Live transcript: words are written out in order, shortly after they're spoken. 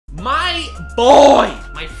My boy,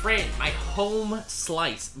 my friend, my home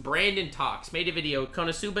slice, Brandon Talks, made a video,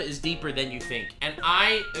 Konosuba is deeper than you think. And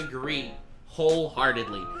I agree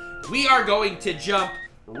wholeheartedly. We are going to jump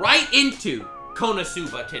right into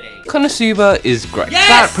Konosuba today. Konosuba is great. Yes!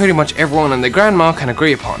 That pretty much everyone and their grandma can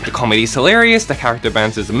agree upon. The comedy is hilarious, the character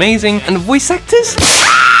bands is amazing, and the voice actors?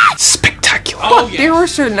 Spectacular. Oh, but there are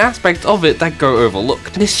certain aspects of it that go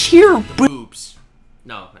overlooked. The sheer boobs.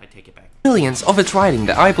 No, I take it back. brilliance of its writing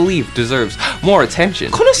that I believe deserves more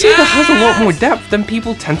attention. Konosuba has a lot more depth than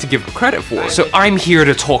people tend to give it credit for, so I'm here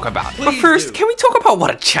to talk about it. But first, can we talk about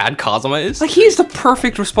what a Chad Kazuma is? Like, he is the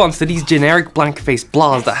perfect response to these generic blank-faced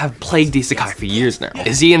blahs that have plagued isekai for years now.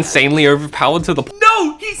 Is he insanely overpowered to the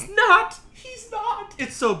No, he's not! He's not!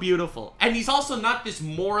 It's so beautiful. And he's also not this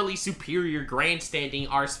morally superior grandstanding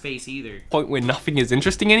arse face either. point where nothing is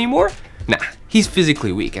interesting anymore? Nah, he's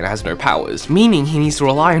physically weak and has no powers, meaning he needs to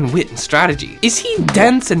rely on wit and strategy. Is he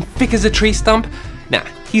dense and thick as a tree stump? Nah,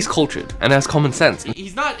 he's cultured and has common sense.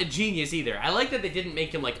 He's not a genius either. I like that they didn't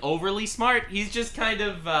make him like overly smart. He's just kind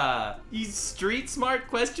of he's street smart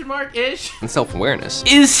question mark-ish. And self-awareness.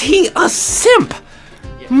 Is he a simp?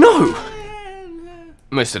 Yeah. No!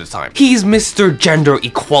 Most of the time. He's Mr. Gender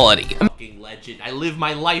Equality. Fucking legend. I live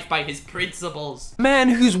my life by his principles. A man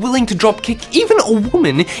who's willing to drop kick even a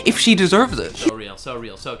woman if she deserves it. So real, so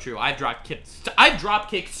real, so true. I've drop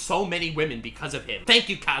kicked so many women because of him. Thank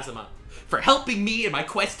you, Kazuma, for helping me in my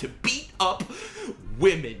quest to beat up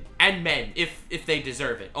women and men if they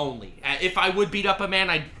deserve it only. If I would beat up a man,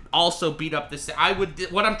 I'd also beat up this. I would.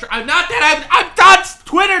 What I'm not that I'm done.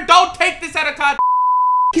 Twitter, don't take this out of context.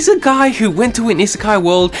 He's a guy who went to an isekai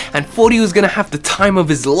world and thought he was gonna have the time of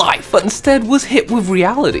his life, but instead was hit with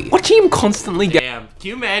reality. Watching him constantly get— Damn, can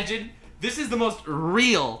you imagine? This is the most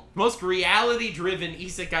real, most reality-driven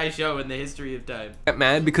isekai show in the history of time. Get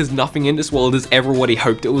mad because nothing in this world is ever what he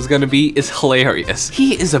hoped it was gonna be is hilarious.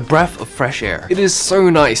 He is a breath of fresh air. It is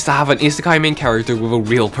so nice to have an isekai main character with a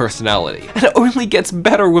real personality. And it only gets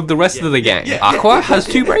better with the rest of the gang. Aqua has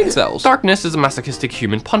 2 brain cells. Darkness is a masochistic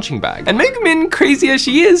human punching bag. And megumin, crazy as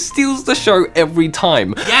she is, steals the show every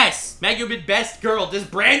time. Yes! Megumin best girl. Does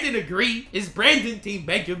Brandon agree? Is Brandon team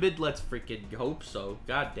Megumin? Let's freaking hope so.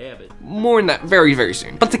 God damn it. More on that very, very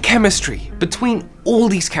soon. But the chemistry between all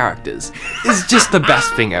these characters is just the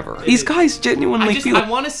best thing ever. These guys genuinely feel— I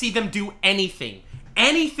want to see them do anything.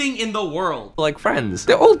 Anything in the world. like friends.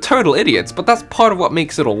 They're all total idiots, but that's part of what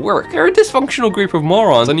makes it all work. They're a dysfunctional group of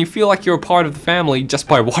morons, and you feel like you're a part of the family just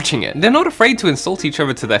by watching it. They're not afraid to insult each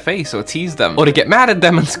other to their face or tease them, or to get mad at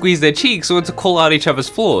them and squeeze their cheeks, or to call out each other's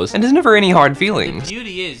flaws. And there's never any hard feelings. The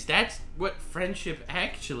beauty is, that's what friendship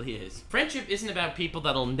actually is. Friendship isn't about people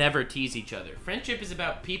that'll never tease each other. Friendship is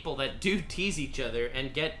about people that do tease each other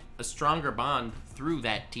and get a stronger bond through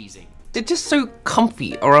that teasing. They're just so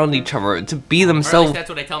comfy around each other to be themselves. Or at least that's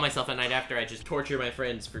what I tell myself at night after I just torture my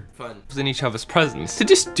friends for fun. In each other's presence, to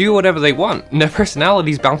just do whatever they want, and their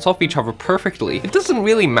personalities bounce off each other perfectly. It doesn't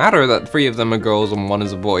really matter that 3 of them are girls and 1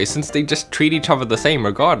 is a boy, since they just treat each other the same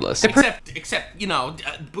regardless. Except, you know,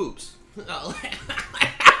 boobs.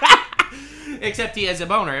 Except he has a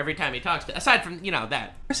boner every time he talks to, aside from, you know,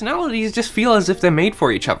 that. Personalities just feel as if they're made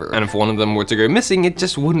for each other, and if one of them were to go missing, it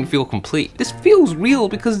just wouldn't feel complete. This feels real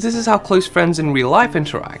because this is how close friends in real life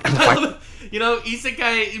interact. You know,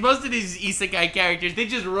 isekai, most of these isekai characters, they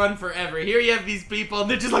just run forever. Here you have these people,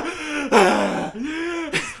 and they're just like,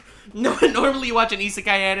 No, normally you watch an isekai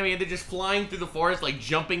anime and they're just flying through the forest, like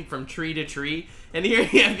jumping from tree to tree. And here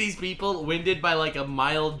you have these people winded by like a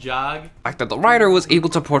mild jog. The fact that the writer was able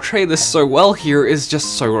to portray this so well here is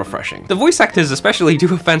just so refreshing. The voice actors especially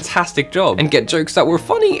do a fantastic job and get jokes that were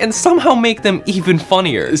funny and somehow make them even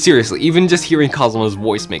funnier. Seriously, even just hearing Kazuma's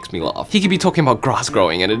voice makes me laugh. He could be talking about grass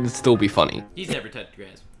growing and it'd still be funny. He's never touched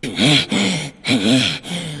grass. I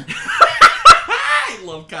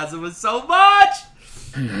love Kazuma so much!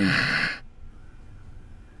 And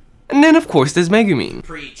then of course there's Megumin.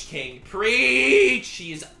 Preach, King, preach!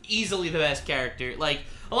 She is easily the best character. Like,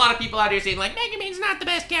 a lot of people out here saying like, Megumin's not the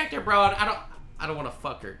best character, bro. I don't want to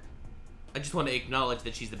fuck her. I just want to acknowledge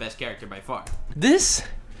that she's the best character by far. This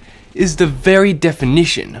is the very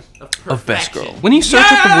definition of best girl. When you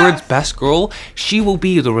search up the words best girl, she will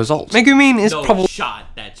be the result. Megumin is probably— shot,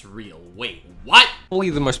 that's real. Wait, what? Probably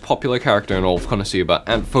the most popular character in all of Konosuba,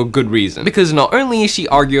 and for good reason. Because not only is she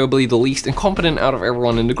arguably the least incompetent out of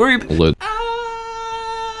everyone in the group,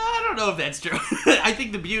 I don't know if that's true. I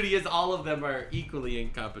think the beauty is all of them are equally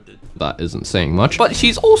incompetent. That isn't saying much. But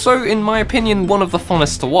she's also, in my opinion, one of the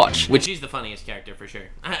funnest to watch, which she's the funniest character for sure.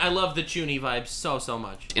 I love the Chuny vibes so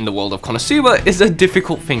much. In the world of Konosuba is a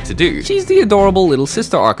difficult thing to do. She's the adorable little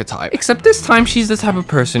sister archetype, except this time she's the type of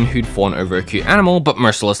person who'd fawn over a cute animal but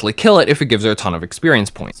mercilessly kill it if it gives her a ton of experience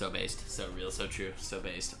points. So based, so real, so true, so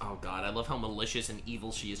based. Oh god, I love how malicious and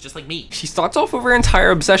evil she is, just like me. She starts off with her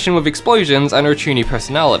entire obsession with explosions and her Chuny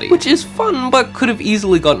personality, which is fun but could have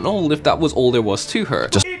easily gotten old if that was all there was to her.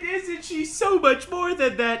 It isn't, she's so much more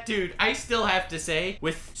than that, dude. I still have to say,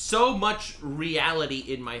 with so much reality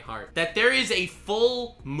in my heart, that there is a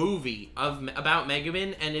full movie about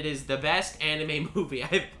Megumin, and it is the best anime movie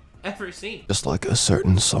I've ever seen. Just like a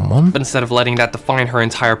certain someone. But instead of letting that define her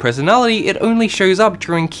entire personality, it only shows up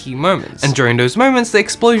during key moments. And during those moments, the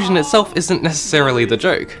explosion itself isn't necessarily the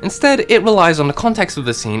joke. Instead, it relies on the context of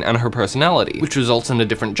the scene and her personality, which results in a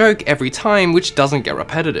different joke every time, which doesn't get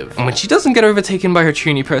repetitive. And when she doesn't get overtaken by her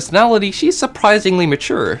Chuny personality, she's surprisingly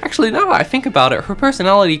mature. Actually, now that I think about it, her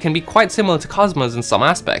personality can be quite similar to Kazuma's in some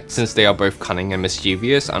aspects, since they are both cunning and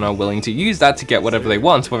mischievous and are willing to use that to get whatever they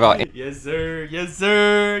want without— Yes sir, yes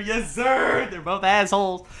sir, yes sir, they're both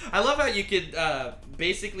assholes. I love how you could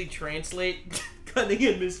basically translate cunning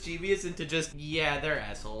and mischievous into just, yeah, they're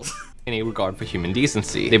assholes. any regard for human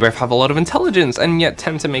decency. They both have a lot of intelligence and yet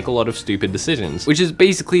tend to make a lot of stupid decisions, which is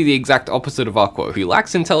basically the exact opposite of Aqua, who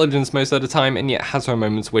lacks intelligence most of the time and yet has her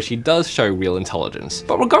moments where she does show real intelligence.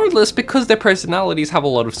 But regardless, because their personalities have a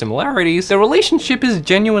lot of similarities, their relationship is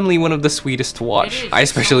genuinely one of the sweetest to watch. I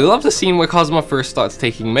especially love the scene where Kazuma first starts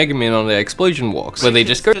taking Megumin on their explosion walks, where they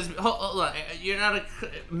just go— hold on, you're not a—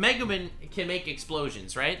 Megumin can make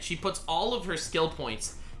explosions, right? She puts all of her skill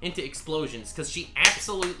points into explosions because she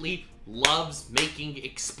absolutely loves making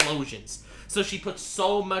explosions. So she puts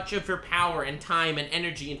so much of her power and time and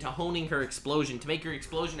energy into honing her explosion to make her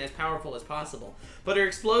explosion as powerful as possible. But her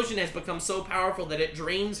explosion has become so powerful that it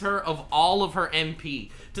drains her of all of her MP,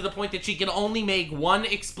 to the point that she can only make one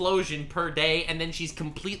explosion per day and then she's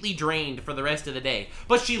completely drained for the rest of the day.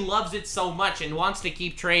 But she loves it so much and wants to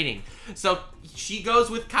keep training. So she goes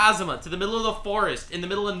with Kazuma to the middle of the forest in the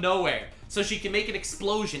middle of nowhere, so she can make an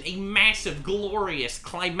explosion, a massive, glorious,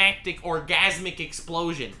 climactic, orgasmic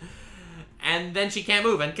explosion. And then she can't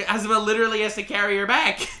move, and Kazuma literally has to carry her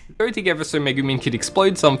back. Go together so Megumin could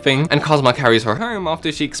explode something, and Kazuma carries her home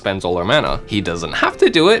after she expends all her mana. He doesn't have to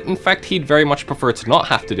do it, in fact he'd very much prefer to not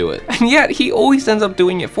have to do it. And yet, he always ends up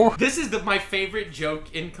doing it for her. This is my favorite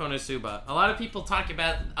joke in Konosuba. A lot of people talk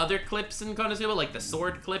about other clips in Konosuba, like the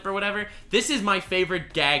sword clip or whatever. This is my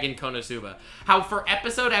favorite gag in Konosuba. How for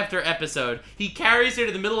episode after episode, he carries her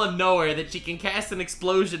to the middle of nowhere that she can cast an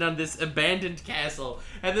explosion on this abandoned castle.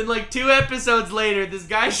 And then like 2 episodes later, this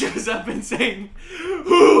guy shows up and saying,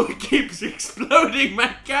 "Who keeps exploding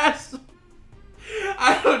my castle?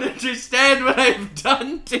 I don't understand what I've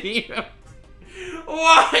done to you."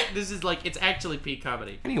 What? This is like, it's actually peak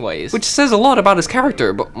comedy. Anyways, which says a lot about his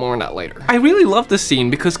character, but more on that later. I really love this scene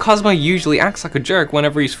because Kazuma usually acts like a jerk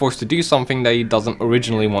whenever he's forced to do something that he doesn't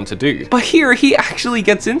originally want to do. But here, he actually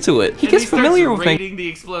gets into it. He gets familiar with rating the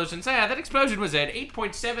explosions. Yeah, that explosion was an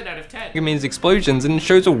 8.7 out of 10. Megumin's explosions and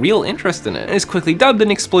shows a real interest in it, and is quickly dubbed an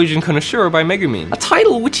explosion connoisseur by Megumin, a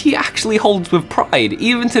title which he actually holds with pride,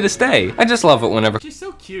 even to this day. I just love it whenever— She's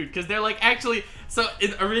so cute, because they're like, actually, so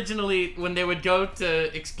originally when they would go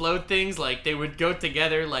to explode things, like they would go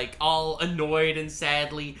together like all annoyed and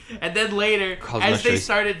sadly, and then later, as they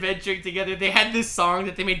started venturing together, they had this song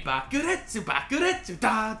that they made, Bakuretsu, Bakuretsu,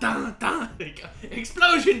 da da da,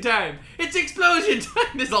 explosion time, it's explosion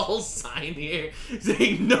time. There's a whole sign here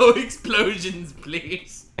saying no explosions,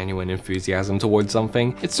 please. Genuine enthusiasm towards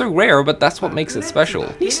something. It's so rare, but that's what makes it special.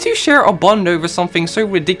 These two share a bond over something so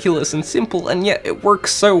ridiculous and simple, and yet it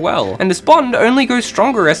works so well. And this bond only goes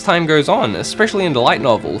stronger as time goes on, especially in the light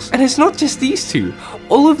novels. And it's not just these two.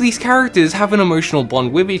 All of these characters have an emotional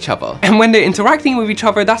bond with each other. And when they're interacting with each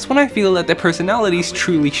other, that's when I feel that their personalities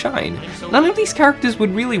truly shine. None of these characters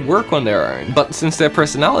would really work on their own, but since their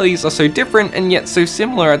personalities are so different and yet so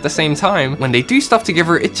similar at the same time, when they do stuff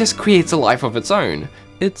together, it just creates a life of its own.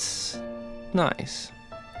 It's nice.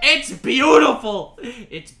 It's beautiful!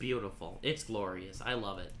 It's beautiful. It's glorious. I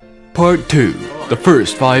love it. Part 2. The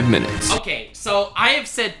first 5 minutes. Okay, so I have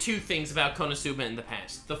said 2 things about Konosuba in the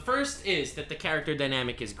past. The first is that the character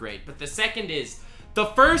dynamic is great, but the second is the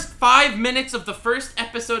first 5 minutes of the first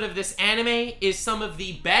episode of this anime is some of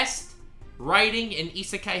the best writing in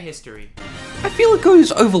isekai history. I feel it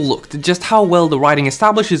goes overlooked just how well the writing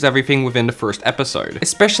establishes everything within the first episode,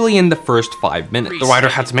 especially in the first 5 minutes. The writer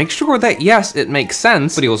had to make sure that yes, it makes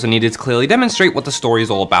sense, but he also needed to clearly demonstrate what the story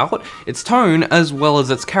is all about, its tone, as well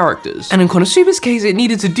as its characters. And in Konosuba's case, it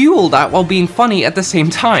needed to do all that while being funny at the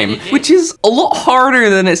same time, which is a lot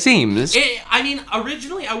harder than it seems. I mean,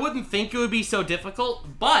 originally I wouldn't think it would be so difficult,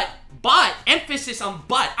 but, emphasis on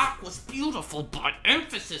butt. Aqua's beautiful, but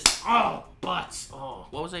emphasis, butts. Oh,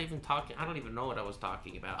 what was I even talking? I don't even know what I was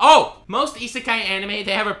talking about. Oh, most isekai anime,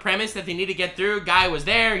 they have a premise that they need to get through. Guy was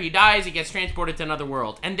there, he dies, he gets transported to another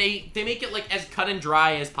world. And they make it like as cut and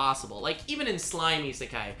dry as possible. Like even in Slime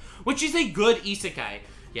Isekai, which is a good isekai.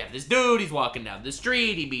 Yeah, this dude, he's walking down the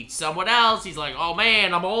street, he meets someone else, he's like, oh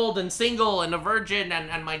man, I'm old and single and a virgin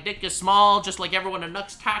and my dick is small, just like everyone in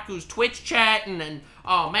Taku's Twitch chat, and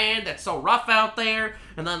oh man, that's so rough out there.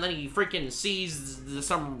 And then he freaking sees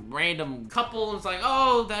some random couple and it's like,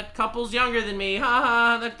 oh, that couple's younger than me,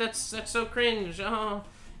 haha, that's so cringe, oh.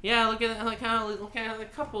 Yeah, look at the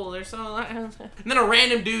couple, they're so... And then a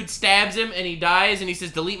random dude stabs him and he dies and he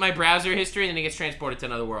says, delete my browser history, and then he gets transported to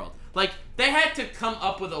another world. Like, they had to come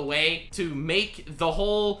up with a way to make the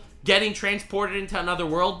whole getting transported into another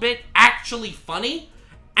world bit actually funny,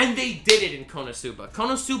 and they did it in Konosuba.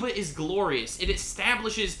 Konosuba is glorious. It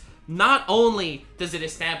establishes, not only does it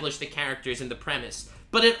establish the characters and the premise,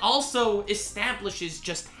 but it also establishes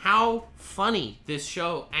just how funny this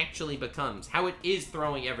show actually becomes, how it is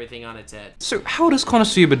throwing everything on its head. So how does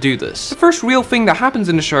Konosuba do this? The first real thing that happens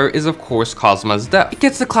in the show is of course Kazuma's death. It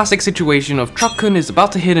gets the classic situation of Truck-kun is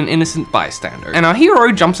about to hit an innocent bystander, and our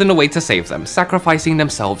hero jumps in the way to save them, sacrificing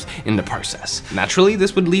themselves in the process. Naturally,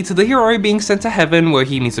 this would lead to the hero being sent to heaven, where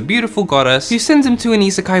he meets a beautiful goddess who sends him to an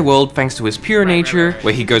isekai world thanks to his pure nature,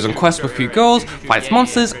 where he goes on quests with cute girls, fights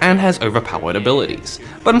monsters, and has overpowered abilities.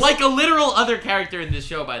 But like a literal other character in this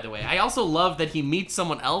show, by the way. I also love that he meets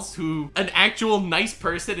someone else an actual nice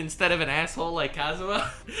person instead of an asshole like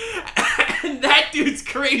Kazuma. And that dude's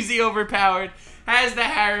crazy overpowered, has the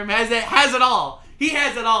harem, has it all. He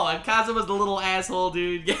has it all, and Kazuma's the little asshole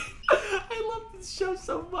dude. I love this show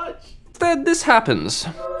so much. Instead, this happens.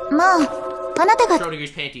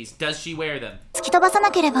 Schrodinger's panties. Does she wear them?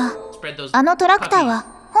 Spread those puppies.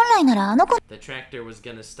 The tractor was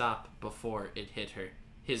gonna stop before it hit her.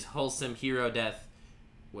 His wholesome hero death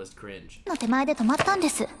was cringe. Tractor?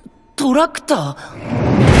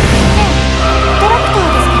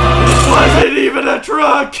 This wasn't even a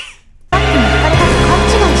truck!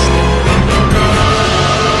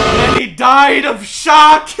 And he died of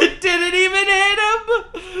shock! It didn't even hit him!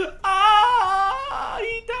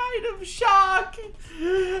 He died of shock!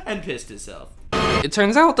 And pissed himself. It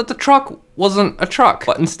turns out that the truck wasn't a truck,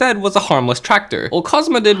 but instead was a harmless tractor. All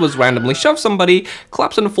Kazuma did was randomly shove somebody,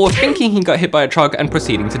 collapse on the floor thinking he got hit by a truck, and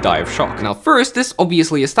proceeding to die of shock. Now first, this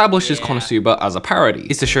obviously establishes Konosuba as a parody.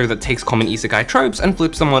 It's a show that takes common isekai tropes and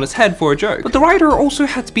flips them on its head for a joke. But the writer also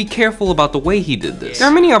had to be careful about the way he did this. There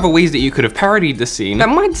are many other ways that you could have parodied this scene that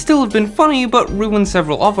might still have been funny, but ruined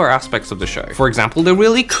several other aspects of the show. For example, there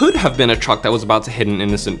really could have been a truck that was about to hit an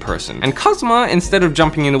innocent person, and Kazuma, instead of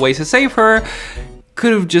jumping in the way to save her,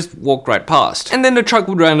 could have just walked right past. And then the truck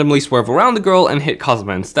would randomly swerve around the girl and hit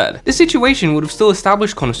Kazuma instead. This situation would have still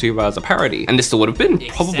established Konosuba as a parody, and this still would have been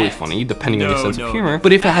probably funny, depending on your sense of humor,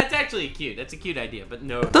 but if it had— That's actually cute, that's a cute idea, but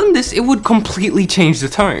no. done this, it would completely change the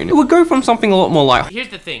tone. It would go from something a lot more like— Here's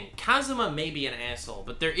the thing, Kazuma may be an asshole,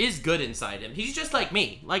 but there is good inside him. He's just like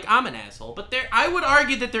me, like I'm an asshole, but I would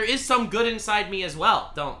argue that there is some good inside me as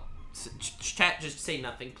well. Don't, chat, just say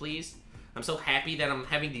nothing, please. I'm so happy that I'm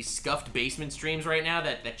having these scuffed basement streams right now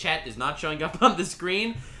that the chat is not showing up on the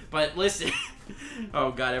screen. But listen,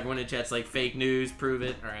 oh god, everyone in chat's like, fake news, prove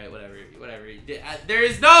it. Alright, whatever. There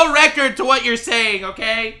is no record to what you're saying,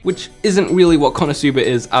 okay? Which isn't really what Konosuba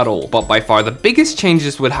is at all, but by far the biggest change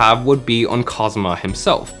this would have would be on Kazuma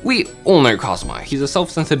himself. We all know Kazuma. He's a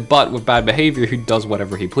self-centered butt with bad behavior who does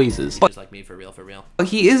whatever he pleases. But just like me, for real. But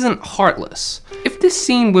he isn't heartless. If this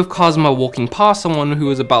scene with Kazuma walking past someone who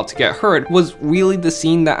was about to get hurt was really the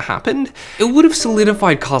scene that happened, it would have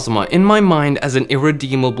solidified Kazuma in my mind as an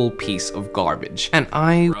irredeemable piece of garbage. And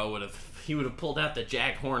he would have pulled out the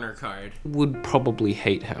Jack Horner card. Would probably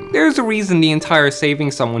hate him. There's a reason the entire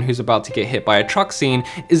saving someone who's about to get hit by a truck scene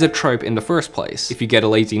is a trope in the first place. If you get a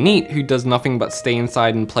lazy NEET who does nothing but stay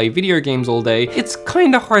inside and play video games all day, it's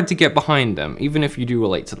kinda hard to get behind them, even if you do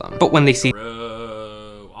relate to them. But when they see—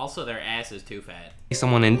 Bro, Also, their ass is too fat.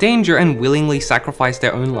 Someone in danger and willingly sacrifice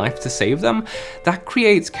their own life to save them, that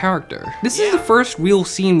creates character. This is the first real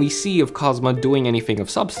scene we see of Kazuma doing anything of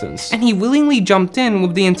substance, and he willingly jumped in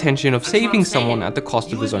with the intention of saving someone at the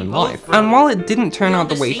cost of his own life. And while it didn't turn out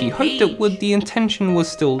the way he hoped it would, the intention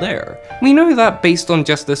was still there. We know that based on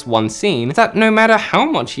just this one scene, that no matter how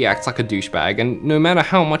much he acts like a douchebag, and no matter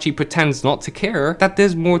how much he pretends not to care, that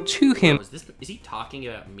there's more to him. Is he talking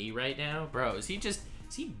about me right now? Bro, is he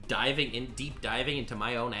deep diving into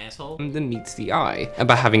my own asshole? Than meets the eye.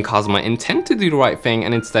 About having Kazuma intend to do the right thing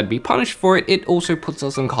and instead be punished for it, it also puts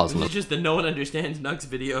us on Kazuma's It's just the no one understands Nux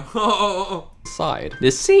video. side.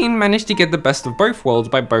 This scene managed to get the best of both worlds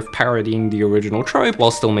by both parodying the original trope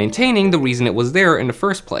while still maintaining the reason it was there in the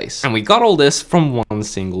first place. And we got all this from one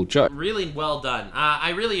single joke. Really well done.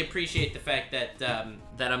 I really appreciate the fact that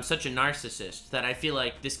that I'm such a narcissist, that I feel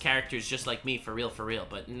like this character is just like me for real,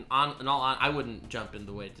 but in all I wouldn't jump in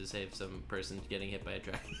the way to save some person getting hit by a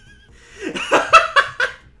dragon.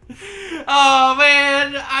 Oh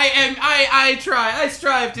man, I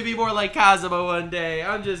strive to be more like Kazuma one day.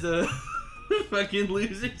 I'm just a fucking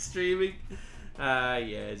losing streaming.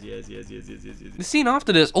 Yes. The scene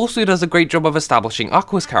after this also does a great job of establishing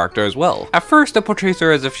Aqua's character as well. At first, it portrays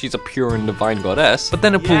her as if she's a pure and divine goddess, but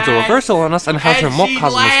then it pulls a reversal on us and has her mock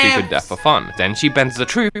Kazuma's stupid death for fun. Then she bends the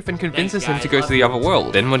truth and convinces him to go to the other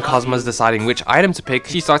world. Then when Kazuma's deciding which item to pick,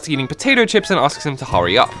 she starts eating potato chips and asks him to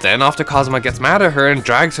hurry up. Then after Kazuma gets mad at her and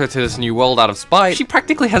drags her to this new world out of spite, she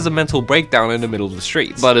practically has a mental breakdown in the middle of the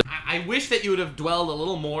streets. But I wish that you would have dwelled a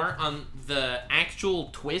little more on the actual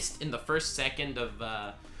twist in the first second of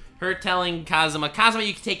her telling Kazuma,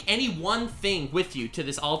 you can take any one thing with you to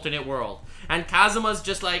this alternate world. And Kazuma's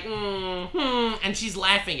just like, and she's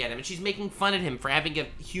laughing at him, and she's making fun of him for having a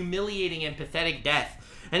humiliating and pathetic death.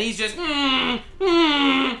 And he's just, and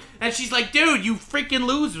she's like, dude, you freaking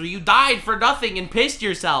loser, you died for nothing and pissed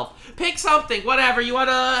yourself. Pick something, whatever, you want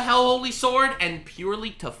a hell holy sword? And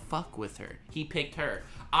purely to fuck with her, he picked her.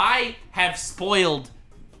 I have spoiled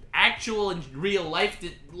actual and real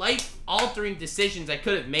life-altering decisions I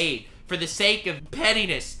could have made for the sake of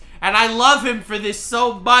pettiness. And I love him for this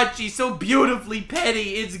so much. He's so beautifully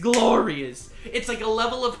petty. It's glorious. It's like a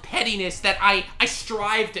level of pettiness that I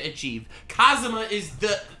strive to achieve. Kazuma is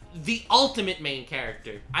the ultimate main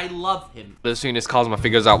character. I love him. As soon as Kazuma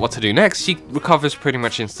figures out what to do next, she recovers pretty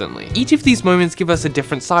much instantly. Each of these moments give us a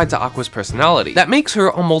different side to Aqua's personality that makes her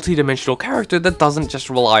a multi-dimensional character that doesn't just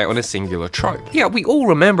rely on a singular trope. Yeah, we all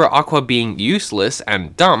remember Aqua being useless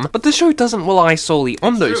and dumb, but the show doesn't rely solely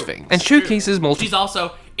on those things, and showcases She's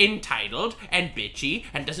also entitled and bitchy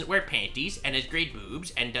and doesn't wear panties and has great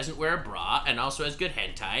boobs and doesn't wear a bra and also has good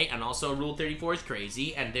hentai and also Rule 34 is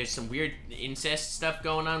crazy and there's some weird incest stuff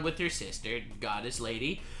going on with her sister, goddess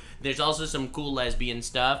lady. There's also some cool lesbian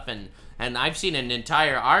stuff and I've seen an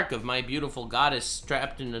entire arc of my beautiful goddess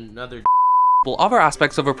strapped in another other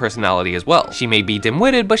aspects of her personality as well. She may be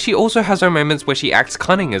dim-witted, but she also has her moments where she acts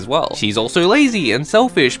cunning as well. She's also lazy and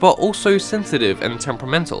selfish, but also sensitive and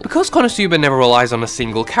temperamental. Because Konosuba never relies on a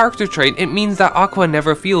single character trait, it means that Aqua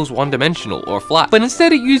never feels one-dimensional or flat, but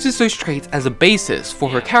instead it uses those traits as a basis for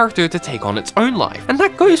her character to take on its own life. And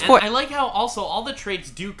that goes for— I like how also all the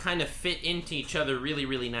traits do kind of fit into each other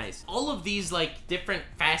really nice. All of these like different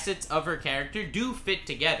facets of her character do fit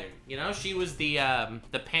together. You know, she was the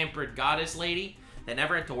pampered goddess lady that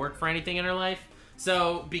never had to work for anything in her life.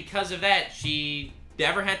 So because of that, she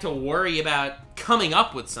never had to worry about coming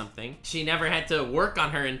up with something. She never had to work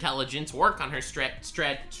on her intelligence, work on her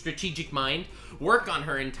strategic mind, work on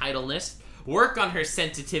her entitledness, work on her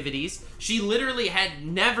sensitivities. She literally had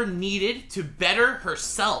never needed to better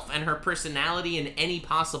herself and her personality in any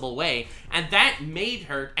possible way, and that made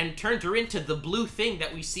her and turned her into the blue thing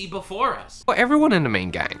that we see before us. For everyone in the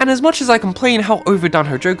main gang. And as much as I complain how overdone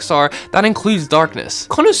her jokes are, that includes darkness.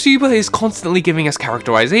 Konosuba is constantly giving us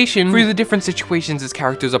characterization through the different situations its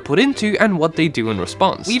characters are put into and what they do in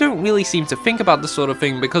response. We don't really seem to think about this sort of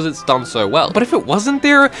thing because it's done so well, but if it wasn't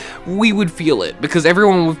there, we would feel it, because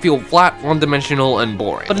everyone would feel flat, one-dimensional, and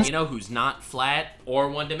boring. But you know who's not flat or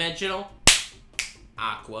one-dimensional?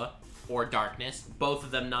 Aqua. Or darkness, both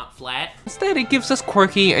of them not flat. Instead, it gives us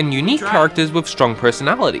quirky and unique characters with strong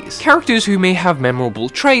personalities. Characters who may have memorable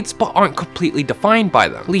traits but aren't completely defined by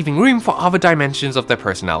them, leaving room for other dimensions of their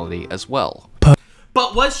personality as well.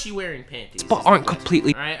 But was she wearing panties? But aren't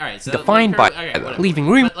completely so defined by them, leaving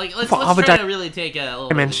room for other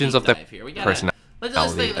dimensions of their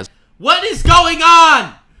personality as well. What is going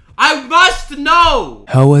on? I must know!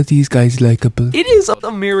 How are these guys likable? It is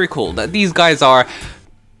a miracle that these guys are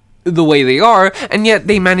the way they are, and yet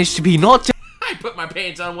they manage to be not just— I put my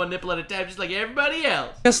pants on one nipple at a time just like everybody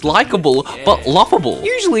else. Just likable, but lovable.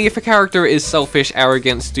 Usually if a character is selfish,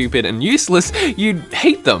 arrogant, stupid, and useless, you'd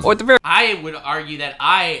hate them. Or at the very I would argue that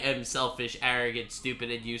I am selfish, arrogant,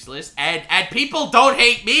 stupid, and useless, and people don't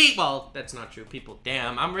hate me. Well, that's not true. People,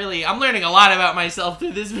 damn, I'm learning a lot about myself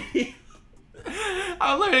through this video.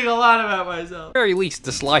 I'm learning a lot about myself. very least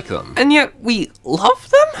dislike them. And yet we love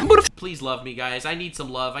them? But if Please love me, guys. I need some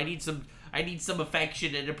love. I need some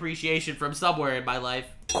affection and appreciation from somewhere in my life.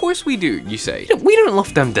 of course we do, you say. We don't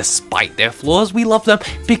love them despite their flaws, we love them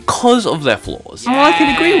because of their flaws. And while I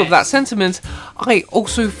can agree with that sentiment, I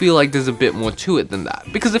also feel like there's a bit more to it than that.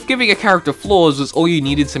 Because if giving a character flaws was all you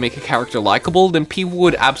needed to make a character likable, then people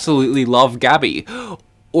would absolutely love Gabby.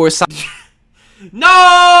 Or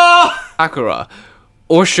No! Sakura.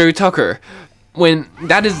 Or Sho Tucker. When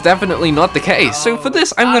that is definitely not the case. So for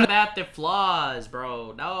this, I'm gonna about the flaws,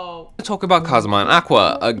 bro. No. talk about Kazuma and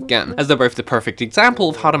Aqua again, as they're both the perfect example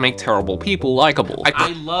of how to make terrible people likable.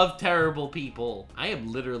 I love terrible people. I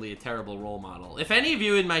am literally a terrible role model. If any of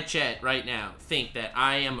you in my chat right now think that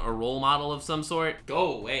I am a role model of some sort,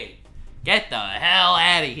 go away. Get the hell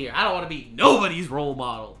out of here. I don't want to be nobody's role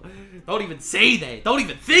model. Don't even say that. Don't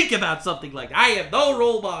even think about something like that. I am no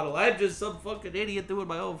role model. I'm just some fucking idiot doing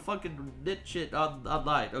my own fucking nit shit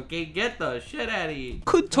online. Okay, get the shit out of here.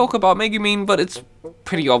 Could talk about Megumin, but it's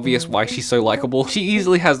pretty obvious why she's so likable. She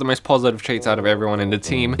easily has the most positive traits out of everyone in the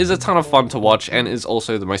team, is a ton of fun to watch, and is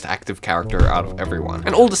also the most active character out of everyone.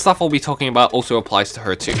 And all the stuff I'll be talking about also applies to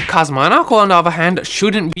her too. Kazuma and Aqua, on the other hand,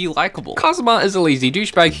 shouldn't be likable. Kazuma is a lazy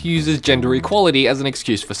douchebag who uses gender equality as an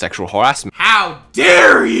excuse for sexual harassment. How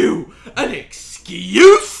dare you! An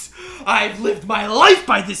excuse? I've lived my life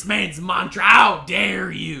by this man's mantra. How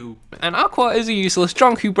dare you? And Aqua is a useless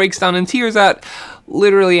drunk who breaks down in tears at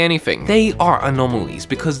literally anything. They are anomalies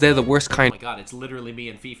because they're the worst kind. Oh my god, it's literally me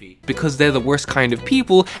and Fifi. Because they're the worst kind of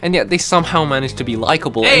people, and yet they somehow manage to be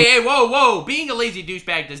likable. Hey, whoa. Being a lazy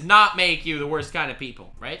douchebag does not make you the worst kind of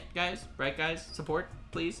people. Right, guys? Right, guys? Support,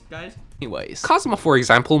 please, guys? Anyways, Kazuma, for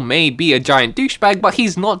example, may be a giant douchebag, but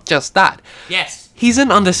he's not just that. Yes. He's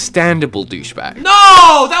an understandable douchebag.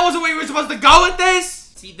 No! That wasn't where we were supposed to go with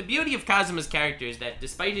this! See, the beauty of Kazuma's character is that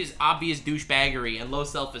despite his obvious douchebaggery and low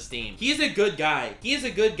self-esteem, he is a good guy. He is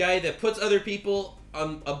a good guy that puts other people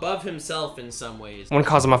above himself in some ways. When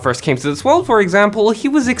Kazuma first came to this world, for example, he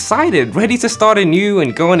was excited, ready to start anew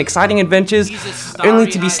and go on exciting adventures, only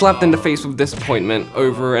to be slapped in the face with disappointment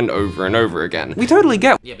over and over and over again. We totally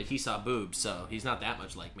get. Yeah, but he saw boobs, so he's not that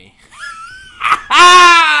much like me.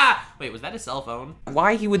 Wait, was that a cell phone?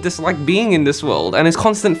 Why he would dislike being in this world, and his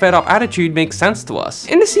constant fed-up attitude makes sense to us.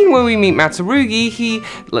 In the scene where we meet Matsurugi, he,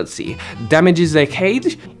 let's see, damages their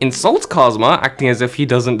cage, insults Kazuma, acting as if he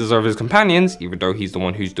doesn't deserve his companions, even though he's the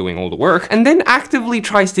one who's doing all the work, and then actively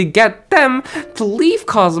tries to get them to leave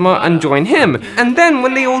Kazuma and join him. And then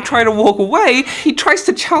when they all try to walk away, he tries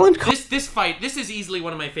to challenge This is easily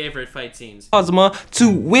one of my favorite fight scenes. Kazuma to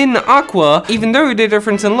win Aqua, even though the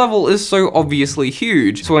difference in level is so obviously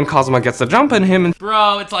huge. So when Kazuma gets the jump on him and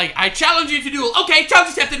bro, it's like, I challenge you to duel. Okay,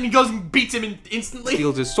 challenge accepted, and he goes and beats him instantly.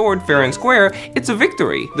 Steals his sword fair and square, it's a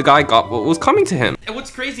victory. The guy got what was coming to him. And what's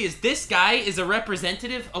crazy is this guy is a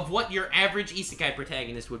representative of what your average isekai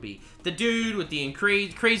protagonist would be. The dude with the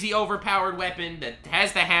crazy overpowered weapon that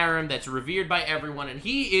has the harem, that's revered by everyone, and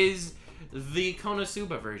he is the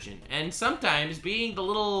Konosuba version. And sometimes being the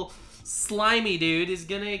little slimy dude is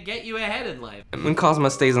gonna get you ahead in life. When Kazuma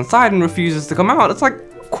stays inside and refuses to come out, it's like,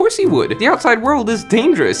 of course he would. The outside world is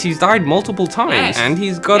dangerous. He's died multiple times, and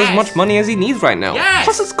he's got as much money as he needs right now.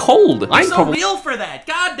 Plus it's cold. I'm so real for that.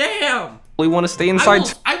 God damn. We want to stay inside.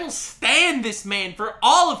 I will stand this man for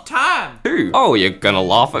all of time. Too. Oh, you're gonna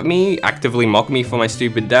laugh at me, actively mock me for my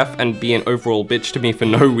stupid death, and be an overall bitch to me for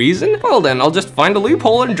no reason? Well then, I'll just find a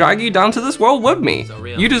loophole and drag you down to this world with me. So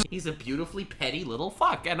real. He's a beautifully petty little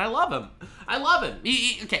fuck, and I love him. I love him.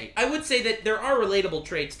 Okay, I would say that there are relatable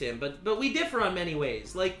traits to him, but we differ on many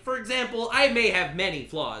ways. Like, for example, I may have many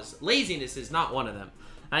flaws. Laziness is not one of them.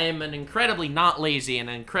 I am an incredibly not lazy and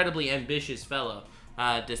incredibly ambitious fellow.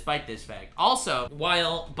 Despite this fact. Also,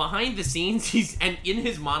 while behind the scenes, and in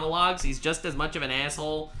his monologues, he's just as much of an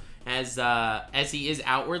asshole as he is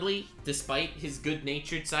outwardly, despite his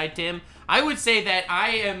good-natured side to him. I would say that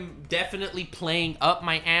I am definitely playing up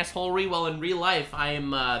my assholery, while in real life, I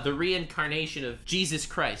am the reincarnation of Jesus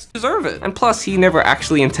Christ. Deserve it. And plus, he never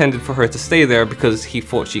actually intended for her to stay there because he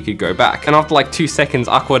thought she could go back. And after like 2 seconds,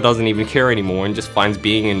 Aqua doesn't even care anymore and just finds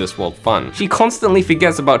being in this world fun. She constantly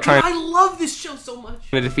forgets about trying I love this show so much.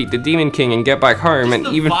 to defeat the Demon King and get back home, just and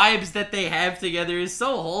the even vibes that they have together is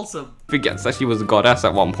so wholesome. forgets that she was a goddess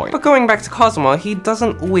at one point. But going back to Kazuma, he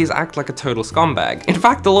doesn't always act like a total scumbag. In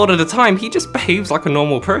fact, a lot of the time, he just behaves like a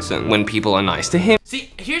normal person when people are nice to him.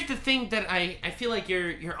 See, here's the thing that I feel like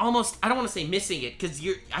you're almost, I don't want to say missing it, because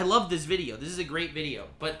I love this video. This is a great video.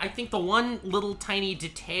 But I think the one little tiny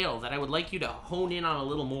detail that I would like you to hone in on a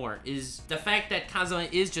little more is the fact that Kazuma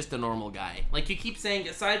is just a normal guy. Like you keep saying,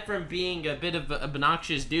 aside from being a bit of a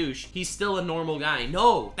obnoxious douche, he's still a normal guy.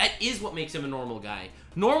 No, that is what makes him a normal guy.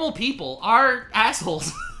 Normal people are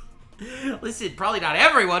assholes. Listen, probably not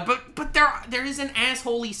everyone, but there is an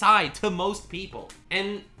assholey side to most people.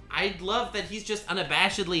 And I love that he's just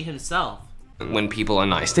unabashedly himself. When people are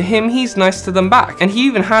nice to him, he's nice to them back. And he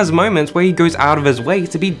even has moments where he goes out of his way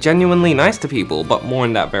to be genuinely nice to people, but more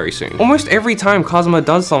on that very soon. Almost every time Kazuma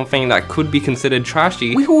does something that could be considered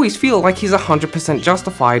trashy, we always feel like he's 100%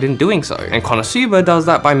 justified in doing so. And Konosuba does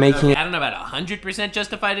that by making it, I don't know about 100%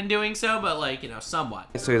 justified in doing so, but like, you know, somewhat.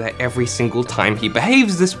 So that every single time he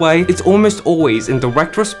behaves this way, it's almost always in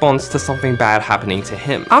direct response to something bad happening to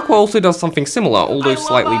him. Aqua also does something similar, although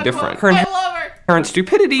slightly different. Her inherent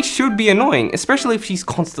stupidity should be annoying, especially if she's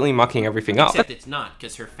constantly mucking everything up. Except it's not,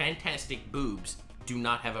 because her fantastic boobs do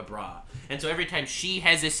not have a bra. And so every time she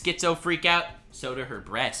has a schizo freak out, so do her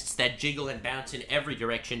breasts that jiggle and bounce in every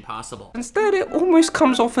direction possible. Instead, it almost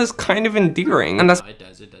comes off as kind of endearing, and that's it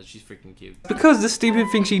does, she's freaking cute. Because the stupid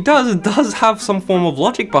thing she does have some form of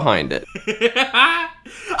logic behind it.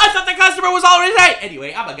 I thought the customer was already right!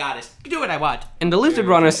 Anyway, I'm a goddess. Do what I want. In the Lizard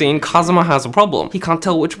Runner scene, Kazuma has a problem. He can't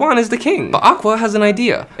tell which one is the king. But Aqua has an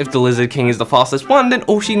idea. If the Lizard King is the fastest one, then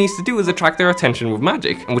all she needs to do is attract their attention with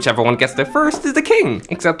magic. And whichever one gets there first is the king.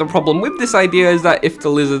 Except the problem with this idea is that if the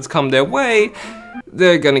lizards come their way,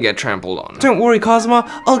 they're gonna get trampled on. Don't worry,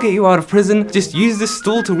 Kazuma, I'll get you out of prison. Just use this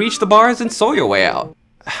stool to reach the bars and saw your way out.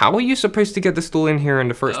 How are you supposed to get the stool in here in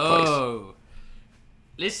the first place?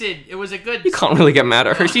 Listen, it was a good... You can't really get mad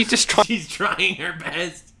at her, she's just trying... She's trying her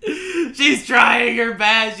best. She's trying her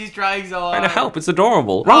best, she's trying so hard. Trying to help, it's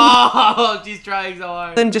adorable. She's trying so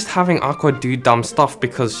hard. Than just having Aqua do dumb stuff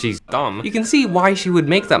because she's dumb, you can see why she would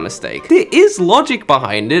make that mistake. There is logic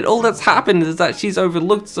behind it, all that's happened is that she's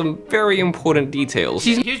overlooked some very important details.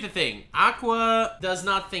 Here's the thing, Aqua does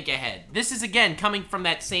not think ahead. This is again coming from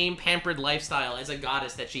that same pampered lifestyle as a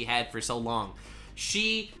goddess that she had for so long.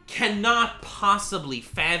 She cannot possibly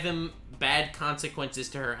fathom bad consequences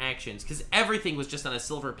to her actions because everything was just on a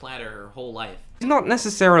silver platter her whole life. She's not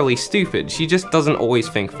necessarily stupid, she just doesn't always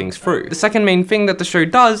think things through. The second main thing that the show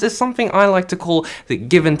does is something I like to call the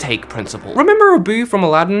give and take principle. Remember Abu from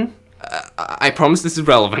Aladdin? I promise this is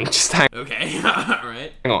relevant, just hang Okay,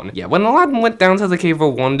 alright. Hang on. Yeah, when Aladdin went down to the Cave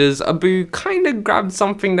of Wonders, Abu kinda grabbed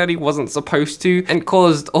something that he wasn't supposed to and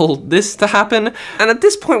caused all this to happen. And at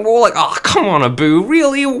this point, we're all like, oh, come on, Abu,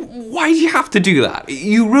 really? Why'd you have to do that?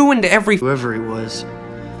 You ruined everything. Whoever he was,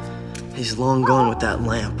 he's long gone with that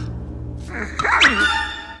lamp.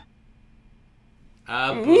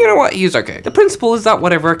 You know what, he's okay. The principle is that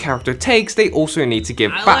whatever a character takes, they also need to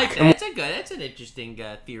give back. Like that. That's an interesting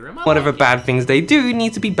theorem. Whatever bad things they do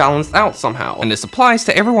need to be balanced out somehow. And this applies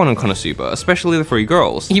to everyone in Konosuba, especially the three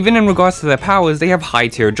girls. Even in regards to their powers, they have high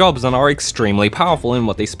tier jobs and are extremely powerful in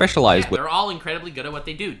what they specialize with. They're all incredibly good at what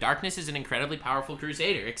they do. Darkness is an incredibly powerful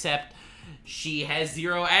crusader, except she has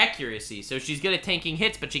 0 accuracy, so she's good at tanking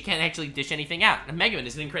hits, but she can't actually dish anything out. And Megumin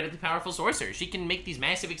is an incredibly powerful sorcerer. She can make these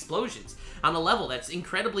massive explosions on a level that's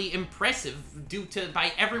incredibly impressive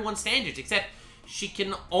by everyone's standards, except she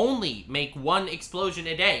can only make 1 explosion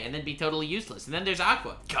a day and then be totally useless. And then there's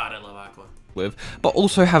Aqua. God, I love Aqua. But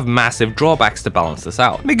also have massive drawbacks to balance this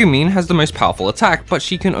out. Megumin has the most powerful attack, but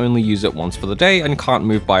she can only use it once for the day and can't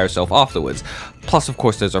move by herself afterwards. Plus, of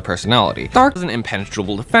course, there's her personality. Dark has an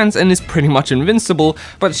impenetrable defense and is pretty much invincible,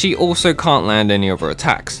 but she also can't land any of her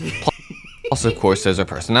attacks. Plus, of course, there's her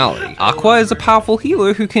personality. Aqua is a powerful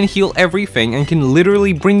healer who can heal everything and can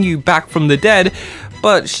literally bring you back from the dead,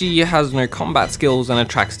 but she has no combat skills and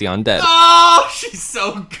attracts the undead. Oh, she's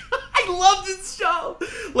so good. I love this show.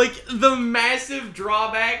 Like, the massive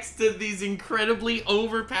drawbacks to these incredibly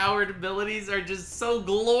overpowered abilities are just so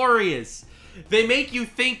glorious. They make you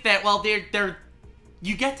think that, well,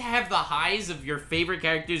 you get to have the highs of your favorite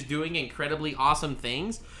characters doing incredibly awesome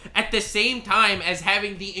things at the same time as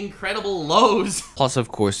having the incredible lows. Plus, of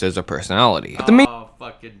course, there's her personality. But the main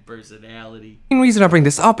fucking personality. The main reason I bring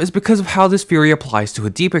this up is because of how this theory applies to a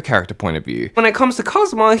deeper character point of view. When it comes to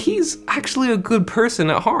Kazuma, he's actually a good person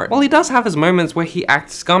at heart. While he does have his moments where he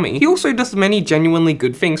acts scummy, he also does many genuinely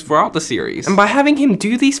good things throughout the series. And by having him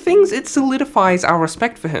do these things, it solidifies our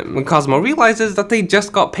respect for him. When Kazuma realizes that they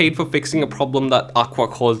just got paid for fixing a problem that Aqua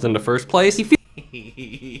caused in the first place, he feels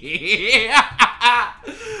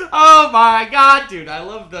Oh my god, dude. I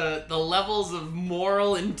love the levels of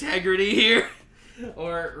moral integrity here.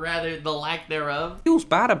 Or rather, the lack thereof. Feels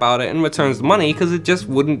bad about it and returns the money because it just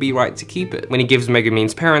wouldn't be right to keep it. When he gives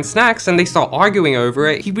Megumin's parents snacks and they start arguing over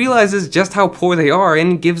it, he realizes just how poor they are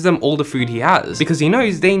and gives them all the food he has because he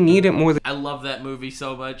knows they need it more I love that movie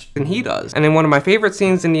so much. than he does. And in one of my favorite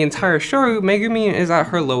scenes in the entire show, Megumin is at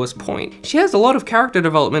her lowest point. She has a lot of character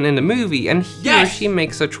development in the movie, and here she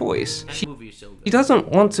makes a choice. That movie is so good. She doesn't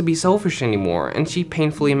want to be selfish anymore, and she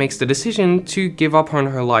painfully makes the decision to give up on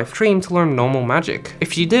her life dream to learn normal magic.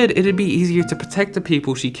 If she did, it'd be easier to protect the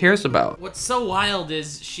people she cares about. What's so wild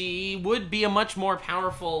is she would be a much more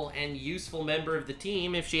powerful and useful member of the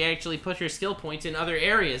team if she actually put her skill points in other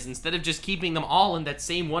areas instead of just keeping them all in that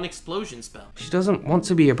same one explosion spell. She doesn't want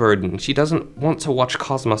to be a burden, she doesn't want to watch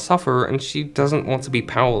Kazuma suffer, and she doesn't want to be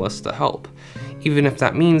powerless to help. Even if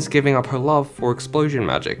that means giving up her love for explosion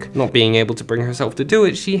magic. Not being able to bring herself to do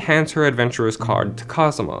it, she hands her adventurer's card to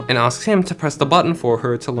Kazuma and asks him to press the button for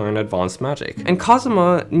her to learn advanced magic. And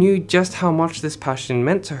Kazuma knew just how much this passion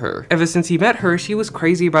meant to her. Ever since he met her, she was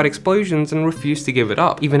crazy about explosions and refused to give it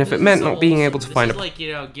up, even if it meant not being able to find a— This is like,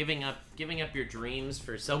 you know, giving up your dreams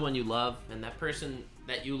for someone you love, and that person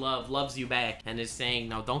that you love loves you back and is saying,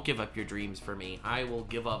 no, don't give up your dreams for me. I will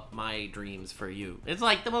give up my dreams for you. It's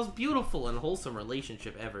like the most beautiful and wholesome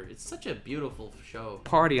relationship ever. It's such a beautiful show.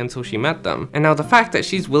 Party until she met them. And now the fact that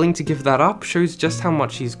she's willing to give that up shows just how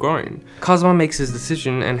much she's grown. Kazuma makes his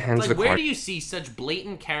decision and hands the card. Where do you see such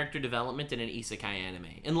blatant character development in an isekai anime?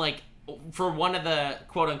 And like, for one of the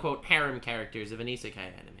quote-unquote harem characters of an isekai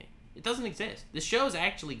anime. It doesn't exist. This show is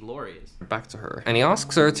actually glorious. Back to her. And he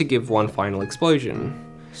asks her to give one final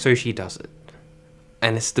explosion. So she does it.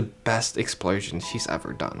 And it's the best explosion she's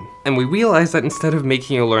ever done. And we realize that instead of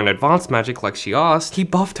making her learn advanced magic like she asked, he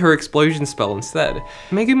buffed her explosion spell instead.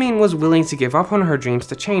 Megumin was willing to give up on her dreams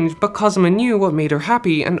to change, but Kazuma knew what made her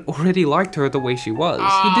happy and already liked her the way she was.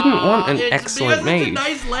 He didn't want an excellent maid. It's a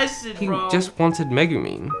nice lesson, He bro. just wanted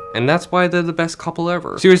Megumin. And that's why they're the best couple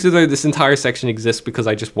ever. Seriously though, this entire section exists because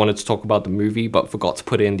I just wanted to talk about the movie, but forgot to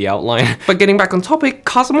put it in the outline. But getting back on topic,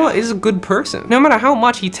 Kazuma is a good person. No matter how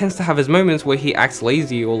much he tends to have his moments where he acts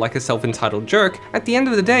lazy or like a self-entitled jerk, at the end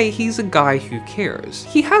of the day, he's a guy who cares.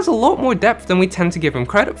 He has a lot more depth than we tend to give him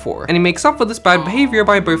credit for, and he makes up for this bad behavior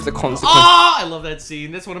by both the consequences I love that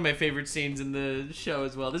scene. That's one of my favorite scenes in the show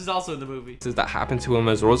as well. This is also in the movie. that happen to him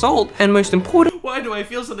as a result, and most important, Why do I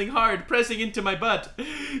feel something hard pressing into my butt?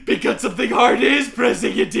 Because something hard is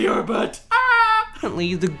pressing into your butt.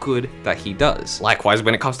 the good that he does. Likewise,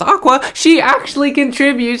 when it comes to Aqua, she actually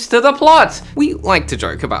contributes to the plot. We like to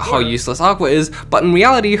joke about how useless Aqua is, but in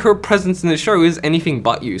reality, her presence in the show is anything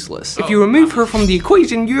but useless. If you remove her from the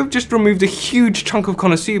equation, you have just removed a huge chunk of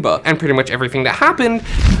Konosuba, and pretty much everything that happened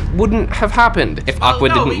wouldn't have happened. If Aqua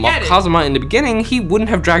didn't mock Kazuma in the beginning, he wouldn't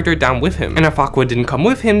have dragged her down with him. And if Aqua didn't come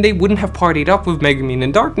with him, they wouldn't have partied up with Megumin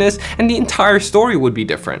in darkness, and the entire story would be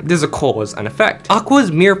different. There's a cause and effect.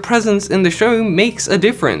 Aqua's mere presence in the show makes a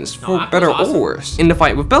difference, for better or worse. In the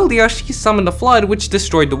fight with Beldia, she summoned a flood which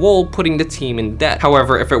destroyed the wall, putting the team in debt.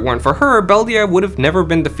 However, if it weren't for her, Beldia would have never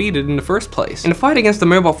been defeated in the first place. In the fight against the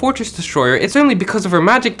Mobile Fortress Destroyer, it's only because of her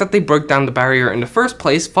magic that they broke down the barrier in the first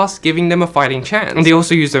place, thus giving them a fighting chance. And they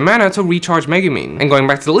also used their mana to recharge Megumin. And going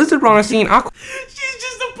back to the Lizard Runner scene, Aqua— She's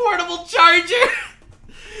just a portable charger.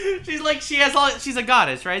 She's a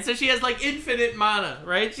goddess, right? So she has like infinite mana,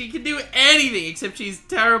 right? She can do anything except she's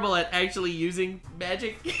terrible at actually using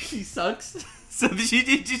magic. She sucks. So she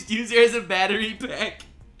did just use her as a battery pack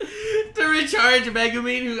to recharge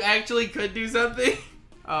Megumin, who actually could do something.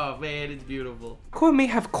 Oh man, it's beautiful. Aqua may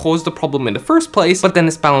have caused the problem in the first place, but then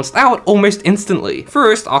it's balanced out almost instantly.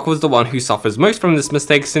 First, Aqua's the one who suffers most from this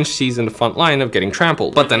mistake since she's in the front line of getting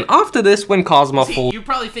trampled. But then after this, when Kazuma falls— you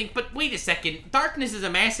probably think, but wait a second, Darkness is a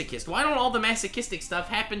masochist. Why don't all the masochistic stuff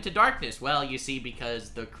happen to Darkness? Well, you see,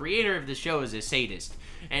 because the creator of the show is a sadist.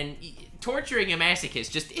 And torturing a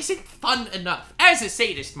masochist just isn't fun enough. As a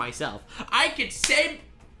sadist myself, I could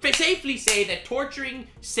safely say that torturing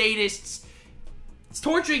masochists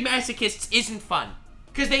isn't fun.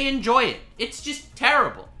 Because they enjoy it. It's just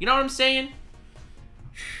terrible. You know what I'm saying?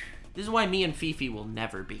 This is why me and Fifi will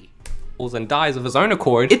never be. And dies of his own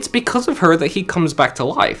accord, it's because of her that he comes back to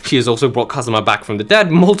life. She has also brought Kazuma back from the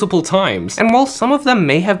dead multiple times. And while some of them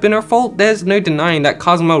may have been her fault, there's no denying that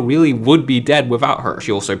Kazuma really would be dead without her.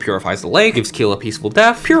 She also purifies the lake, gives Keel a peaceful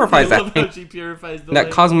death, purifies that thing. She purifies the that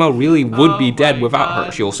lake. Kazuma really would be dead without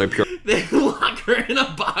her. She also They lock her in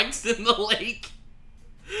a box in the lake.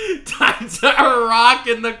 Times a rock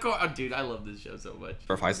in the corner. Oh, dude, I love this show so much.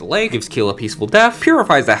 Purifies the lake, gives Kiel a peaceful death,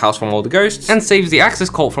 purifies the house from all the ghosts, and saves the Axis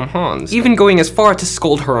cult from Hans, even going as far to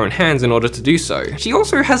scald her own hands in order to do so. She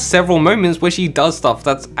also has several moments where she does stuff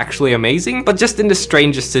that's actually amazing, but just in the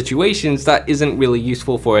strangest situations that isn't really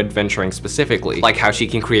useful for adventuring specifically, like how she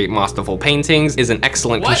can create masterful paintings, is an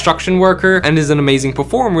excellent construction worker, and is an amazing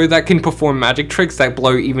performer that can perform magic tricks that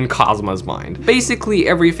blow even Kazuma's mind. Basically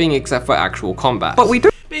everything except for actual combat. But we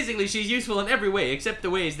don't. Basically, she's useful in every way except the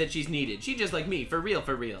ways that she's needed. She's just like me, for real,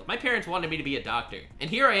 for real. My parents wanted me to be a doctor. And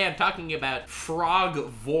here I am talking about frog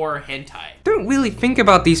vor hentai. Don't really think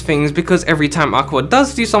about these things because every time Aqua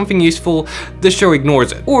does do something useful, the show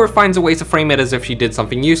ignores it, or finds a way to frame it as if she did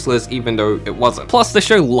something useless even though it wasn't. Plus, the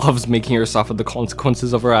show loves making her suffer the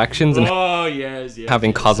consequences of her actions and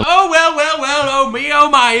having Kazuma oh me, oh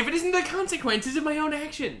my, if it isn't the consequences of my own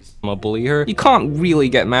actions. Bully her. You can't really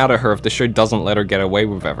get mad at her if the show doesn't let her get away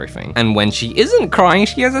with everything. And when she isn't crying,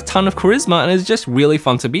 she has a ton of charisma and is just really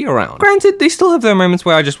fun to be around. Granted, they still have their moments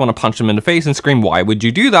where I just want to punch them in the face and scream, why would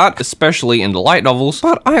you do that? Especially in the light novels,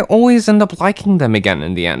 but I always end up liking them again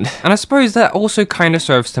in the end. And I suppose that also kind of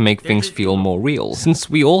serves to make things feel more real, since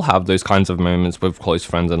we all have those kinds of moments with close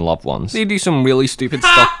friends and loved ones. They do some really stupid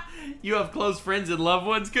stuff. You have close friends and loved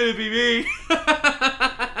ones? Could it be me?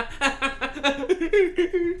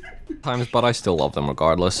 Times, but I still love them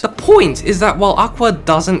regardless. The point is that while Aqua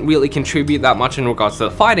doesn't really contribute that much in regards to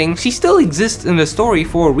the fighting, she still exists in the story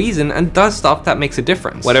for a reason and does stuff that makes a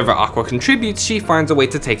difference. Whatever Aqua contributes, she finds a way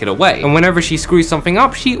to take it away. And whenever she screws something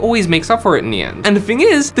up, she always makes up for it in the end. And the thing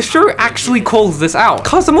is, the show actually calls this out.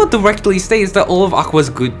 Kazuma directly states that all of Aqua's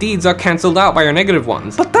good deeds are cancelled out by her negative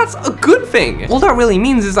ones. But that's a good thing. All that really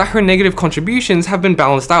means is that her negative contributions have been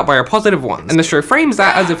balanced out by her positive ones. And the show frames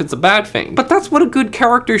that as if it's a bad thing. But that's what a good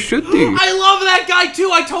character should do. I love that guy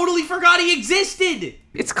too! I totally forgot he existed!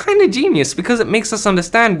 It's kinda genius because it makes us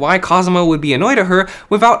understand why Kazuma would be annoyed at her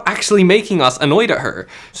without actually making us annoyed at her.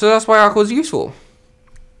 So that's why Aqua's useful.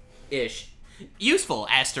 Ish. Useful,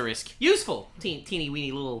 asterisk. Useful. Teeny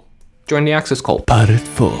weeny little... Join the Axis cult. Part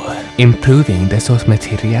 4. Improving the source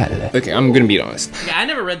material. Okay, I'm gonna be honest. Yeah, I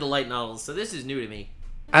never read the light novels, so this is new to me.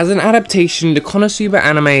 As an adaptation, the Konosuba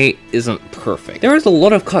anime isn't perfect. There is a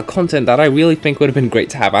lot of cut content that I really think would have been great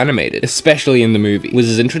to have animated, especially in the movie.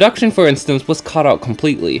 Wiz's introduction, for instance, was cut out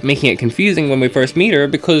completely, making it confusing when we first meet her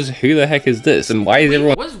because who the heck is this and why is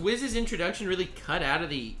everyone— Was Wiz's introduction really cut out of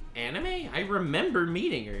the anime? I remember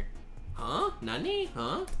meeting her. Huh? Nani?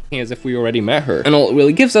 Huh? As if we already met her. And all it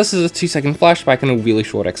really gives us is a 2-second flashback and a really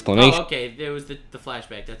short explanation. Oh, okay. There was the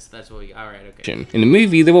flashback. That's what we... Alright, okay. In the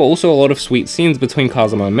movie, there were also a lot of sweet scenes between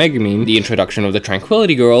Kazuma and Megumin, the introduction of the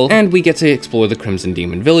Tranquility Girl, and we get to explore the Crimson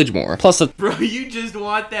Demon Village more. Plus Bro, you just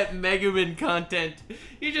want that Megumin content.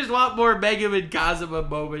 You just want more Megumin Kazuma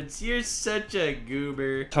moments. You're such a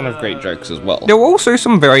goober. Ton of great jokes as well. There were also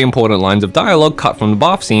some very important lines of dialogue cut from the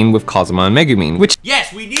bath scene with Kazuma and Megumin, which—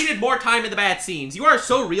 Yes, we needed more time in the bath scenes. You are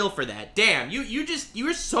so real for that. Damn, you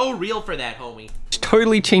are so real for that, homie.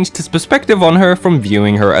 Totally changed his perspective on her from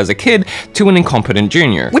viewing her as a kid to an incompetent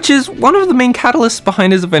junior, which is one of the main catalysts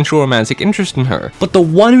behind his eventual romantic interest in her. But the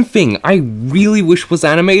one thing I really wish was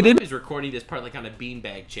animated— I was recording this part like on a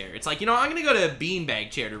beanbag chair. It's like, you know, I'm gonna go to a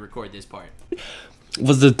beanbag chair to record this part.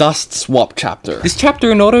 Was the Dust Swap chapter. This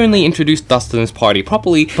chapter not only introduced Dust and his party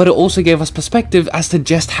properly, but it also gave us perspective as to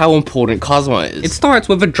just how important Kazuma is. It starts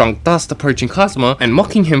with a drunk Dust approaching Kazuma and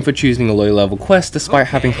mocking him for choosing a low-level quest despite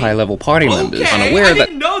having high-level party members, unaware I that—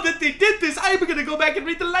 didn't know that they did this. I'm gonna go back and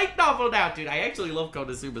read the light novel now, dude. I actually love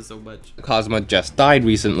Konosuba so much. Kazuma just died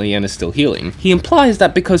recently and is still healing. He implies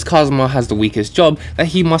that because Kazuma has the weakest job, that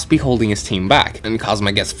he must be holding his team back, and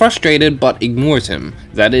Kazuma gets frustrated but ignores him.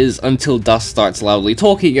 That is, until Dust starts loudly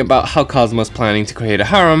talking about how Kazuma's planning to create a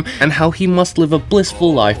harem and how he must live a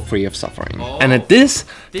blissful life free of suffering. And at this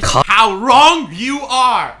how wrong you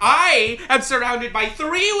are! I am surrounded by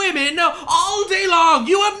 3 women all day long!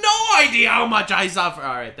 You have no idea how much I suffer!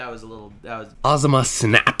 Alright, that was... Kazuma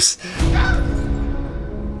snaps.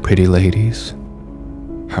 Pretty ladies.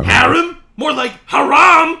 Harem? More like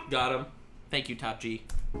haram! Got him. Thank you, Top G.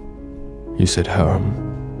 You said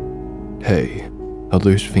harem. Hey, are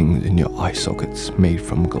those things in your eye sockets made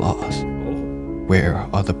from glass? Where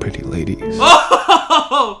are the pretty ladies?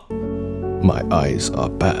 Oh! My eyes are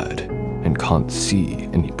bad and can't see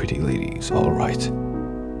any pretty ladies, alright.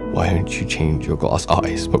 Why don't you change your glass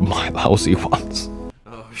eyes for my lousy ones?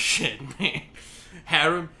 Oh shit, man.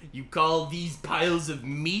 Harem? You call these piles of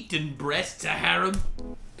meat and breasts a harem?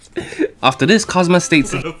 After this, Kazuma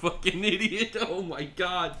states What a fucking idiot. Oh my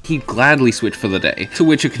god. he'd gladly switch for the day, to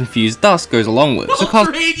which a confused Dust goes along with. So I'll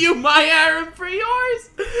trade you my harem for yours?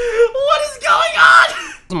 What is going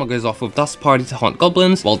on? Kazuma goes off with Dust's party to hunt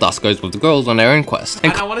goblins, while Dust goes with the girls on their own quest.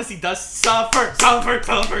 And I want to see Dust suffer, suffer,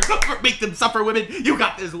 suffer, suffer. Make them suffer, women. You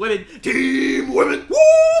got this, women. Team women. Woo!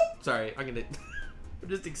 Sorry, I'm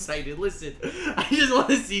just excited. Listen, I just want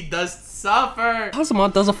to see Dust suffer. Kazuma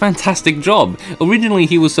does a fantastic job. Originally,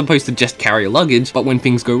 he was supposed to just carry luggage, but when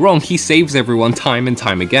things go wrong, he saves everyone time and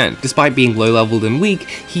time again. Despite being low-leveled and weak,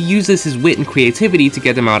 he uses his wit and creativity to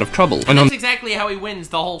get them out of trouble. And that's exactly how he wins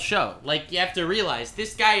the whole show. Like, you have to realize,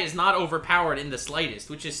 this guy is not overpowered in the slightest,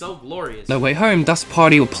 which is so glorious. On their way home, Dust's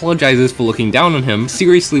party apologizes for looking down on him,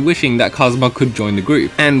 seriously wishing that Kazuma could join the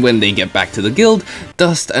group. And when they get back to the guild,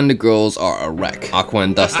 Dust and the girls are a wreck. Aqua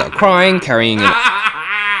and Dust are crying, carrying an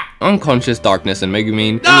unconscious Darkness and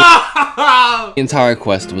Megumin. The entire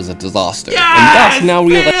quest was a disaster. Yes! And Dust now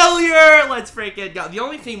realizes failure! Let's freaking go. The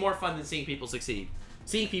only thing more fun than seeing people succeed.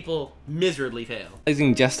 Seeing people miserably fail.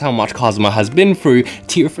 realizing just how much Kazuma has been through,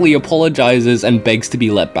 tearfully apologizes and begs to be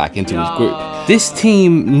let back into his group. This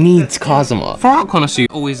team needs Kazuma. Throughout Konosuba,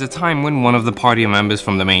 always a time when one of the party members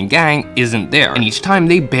from the main gang isn't there, and each time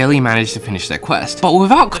they barely manage to finish their quest. But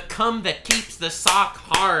without The cum that keeps the sock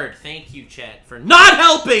hard. Thank you, Chet, for not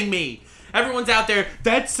helping me. Everyone's out there,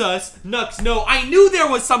 that's sus, Nux, no, I knew there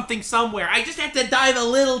was something somewhere. I just had to dive a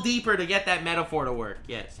little deeper to get that metaphor to work.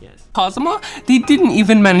 Yes, yes. Kazuma, they didn't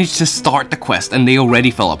even manage to start the quest and they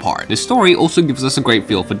already fell apart. This story also gives us a great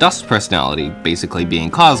feel for Dust's personality, basically being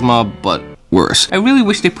Kazuma, but worse. I really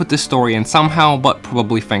wish they put this story in somehow, but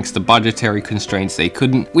probably thanks to budgetary constraints they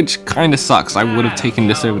couldn't, which kinda sucks. I would have taken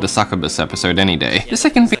this over the Succubus episode any day. The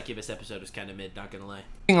second thing Succubus episode was kind of mid, not gonna lie.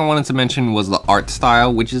 I wanted to mention was the art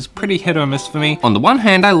style, which is pretty hit or miss for me. On the one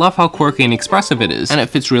hand, I love how quirky and expressive it is, and it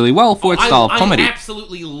fits really well for its style of comedy. I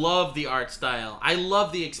absolutely love the art style. I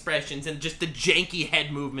love the expressions and just the janky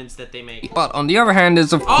head movements that they make. But on the other hand,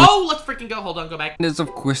 there's of course, Oh, let's freaking go. Hold on, go back.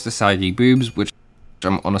 the saggy boobs, which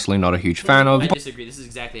I'm honestly not a huge fan of. I disagree. This is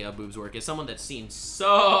exactly how boobs work. As someone that's seen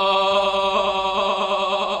so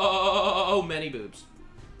many boobs.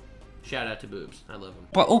 Shout out to boobs. I love them.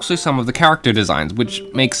 But also some of the character designs, which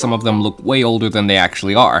makes some of them look way older than they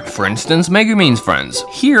actually are. For instance, Megumin's friends.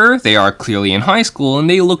 Here, they are clearly in high school and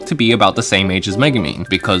they look to be about the same age as Megumin,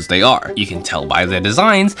 because they are. You can tell by their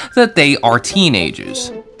designs that they are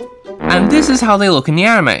teenagers. And this is how they look in the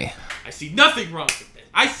anime. I see nothing wrong with this.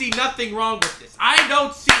 I see nothing wrong with this. I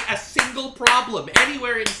don't see a single problem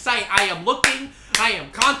anywhere in sight. I am looking, I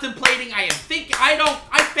am contemplating, I am thinking.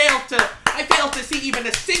 I fail to see even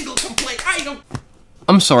a single complaint.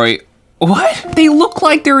 I'm sorry, what? They look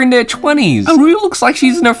like they're in their 20s. And Rue looks like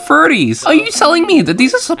she's in her 30s. Are you telling me that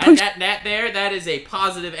these are supposed that is a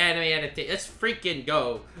positive anime adaptation. Let's freaking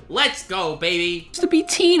go. Let's go, baby. to be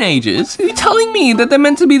teenagers? Are you telling me that they're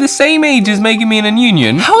meant to be the same age as Megumin and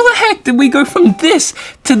Union? How the heck did we go from this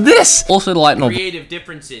to this? Also, the light novel Creative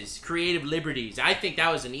differences, creative liberties. I think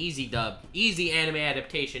that was an easy dub. Easy anime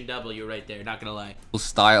adaptation W right there, not gonna lie.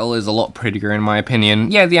 style is a lot prettier in my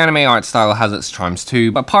opinion. Yeah, the anime art style has its charms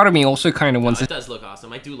too, but part of me also kind of wants It to does look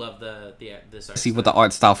awesome. I do love this art. see what the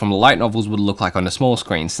art style from the light novels would look like on the small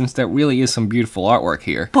screen, since there really is some beautiful artwork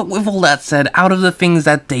here. But with all that said, out of the things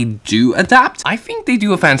that they do adapt, I think they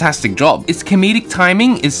do a fantastic job. Its comedic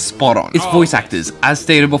timing is spot on. Its voice actors, as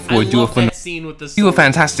stated before, do a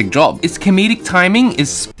fantastic job. Its comedic timing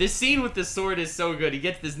is This scene with the sword is so good. He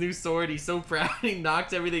gets this new sword, he's so proud, he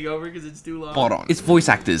knocks everything over because it's too long. spot on. Its voice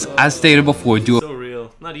actors, as stated before, do So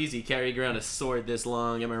real. Not easy carrying around a sword this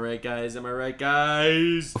long. Am I right, guys? Am I right,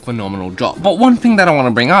 guys? a phenomenal job. But one thing that I want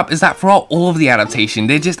to bring up is that throughout all of the adaptation,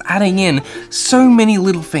 they're just adding in so many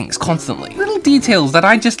little things constantly. Little details that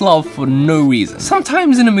I just love for no reason.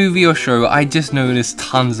 Sometimes in a movie or show, I just notice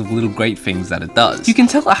tons of little great things that it does. You can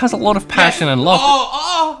tell it has a lot of passion and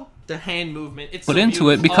love The hand movement. It's put so into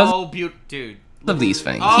it beautiful. because Dude. of these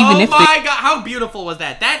things. Oh Even if my god, how beautiful was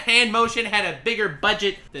that? That hand motion had a bigger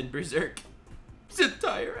budget than Berserk. It's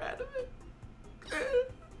entire anime.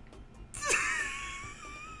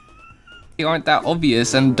 they aren't that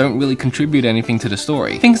obvious and don't really contribute anything to the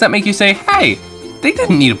story. Things that make you say, hey, they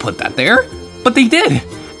didn't need to put that there, but they did.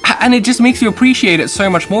 And it just makes you appreciate it so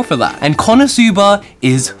much more for that. And Konosuba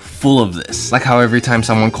is full of this. Like how every time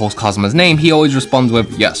someone calls Kazuma's name, he always responds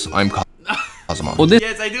with, yes, I'm Kazuma. Or this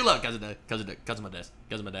Yes, I do love Kazuma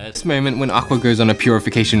des. moment when Aqua goes on a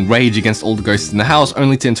purification rage against all the ghosts in the house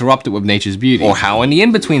only to interrupt it with nature's beauty. Or how in the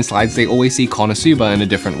in-between slides they always see Konosuba in a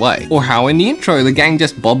different way. Or how in the intro the gang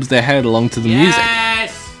just bobs their head along to the music.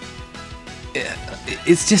 Yes!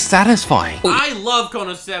 it's just satisfying. I love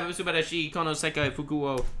Konosuba Konosekai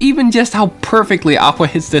Fukuo. Even just how perfectly Aqua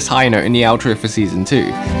hits this high note in the outro for season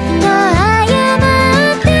 2.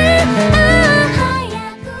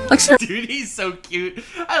 Like, dude, he's so cute.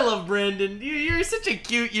 I love Brandon. You're such a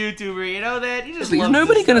cute YouTuber, you know that? You just is love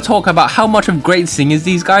nobody gonna talk about how much of great singers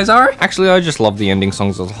these guys are? Actually, I just love the ending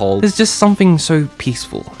songs as a whole. There's just something so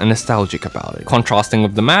peaceful and nostalgic about it. Contrasting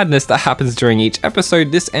with the madness that happens during each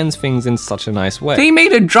episode, this ends things in such a nice way. They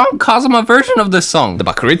made a drunk Kazuma version of this song. The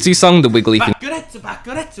Bakuretsu song, the wiggly thing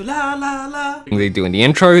la la la. they do in the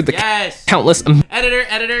intro, the countless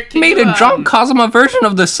editor made a drunk Kazuma version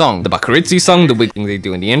of this song. The Bakuretsu song, the wiggly thing they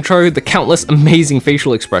do in the intro, the countless amazing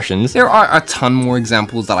facial expressions. There are a ton more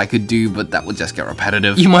examples that I could do, but that would just get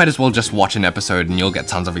repetitive. You might as well just watch an episode and you'll get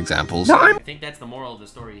tons of examples. I think that's the moral of the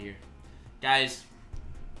story here. Guys,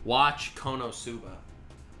 watch Konosuba.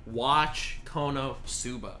 Watch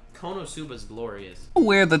Konosuba. Konosuba's glorious.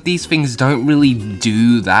 Aware that these things don't really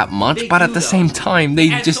do that much, but at the same time, they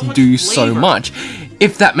just do so much.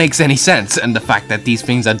 If that makes any sense, and the fact that these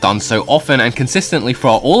things are done so often and consistently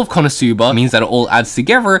throughout all of Konosuba means that it all adds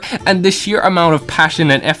together, and the sheer amount of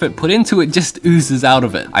passion and effort put into it just oozes out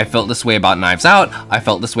of it. I felt this way about Knives Out, I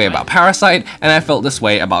felt this way about Parasite, and I felt this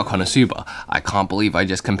way about Konosuba. I can't believe I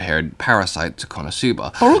just compared Parasite to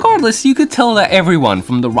Konosuba. But regardless, you could tell that everyone,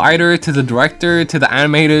 from the writer to the director to the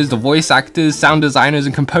animators, the voice actors, sound designers,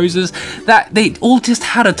 and composers, that they all just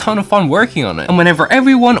had a ton of fun working on it. And whenever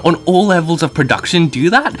everyone on all levels of production do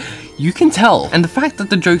that, you can tell. And the fact that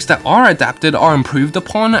the jokes that are adapted are improved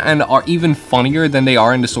upon and are even funnier than they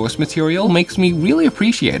are in the source material makes me really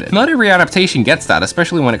appreciate it. Not every adaptation gets that,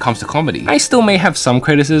 especially when it comes to comedy. I still may have some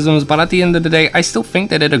criticisms, but at the end of the day, I still think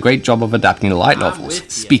they did a great job of adapting the light novels.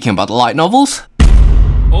 Speaking about the light novels,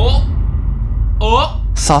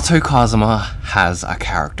 Sato Kazuma has a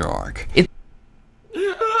character arc. It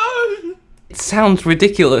sounds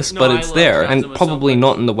ridiculous, but it's there, and probably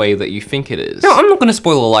not in the way that you think it is. Now, I'm not going to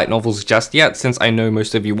spoil the light novels just yet, since I know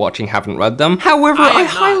most of you watching haven't read them. However, I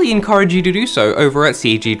highly encourage you to do so over at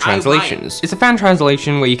CG Translations. It's a fan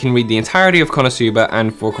translation where you can read the entirety of Konosuba,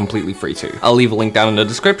 and for completely free too. I'll leave a link down in the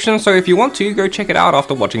description, so if you want to, go check it out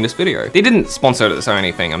after watching this video. They didn't sponsor this or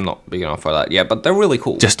anything, I'm not big enough for that yet, but they're really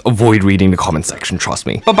cool. Just avoid reading the comment section, trust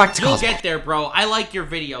me. But back to Kazuma. You'll get there, bro. I like your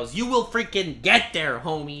videos. You will freaking get there,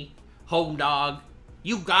 homie. Home dog.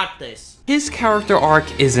 You got this. His character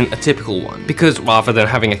arc isn't a typical one, because rather than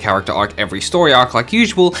having a character arc every story arc like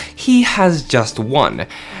usual, he has just one.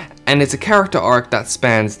 And it's a character arc that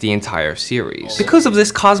spans the entire series. Because of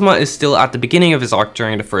this, Kazuma is still at the beginning of his arc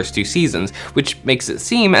during the first 2 seasons, which makes it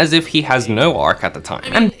seem as if he has no arc at the time.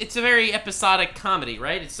 I mean, it's a very episodic comedy,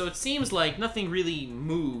 right? So it seems like nothing really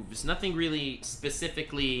moves, nothing really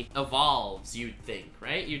specifically evolves, you'd think,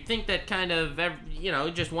 right? You'd think that kind of, you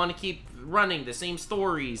know, just want to keep running the same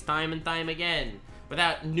stories time and time again,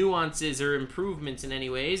 without nuances or improvements in any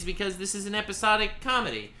ways, because this is an episodic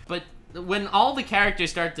comedy. But when all the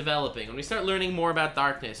characters start developing, when we start learning more about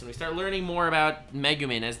darkness, when we start learning more about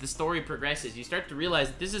Megumin as the story progresses, you start to realize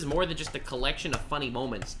that this is more than just a collection of funny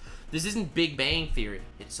moments. This isn't Big Bang Theory,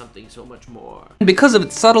 it's something so much more. Because of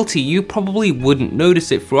its subtlety, you probably wouldn't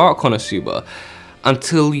notice it throughout Konosuba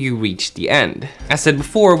until you reach the end. As said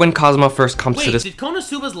before, when Kazuma first comes to this— did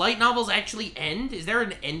Konosuba's light novels actually end? Is there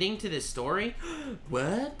an ending to this story?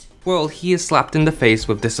 What? Well, he is slapped in the face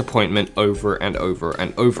with disappointment over and over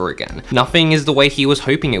and over again. Nothing is the way he was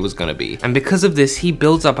hoping it was gonna be. And because of this, he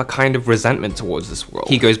builds up a kind of resentment towards this world.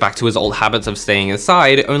 He goes back to his old habits of staying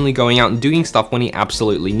inside, only going out and doing stuff when he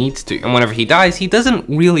absolutely needs to. And whenever he dies, he doesn't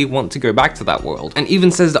really want to go back to that world. And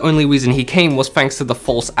even says the only reason he came was thanks to the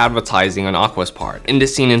false advertising on Aqua's part. In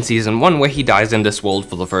this scene in season 1 where he dies in this world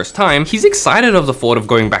for the first time, he's excited of the thought of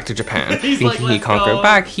going back to Japan. Thinking he can't go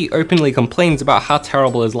back, he openly complains about how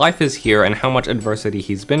terrible his life is here and how much adversity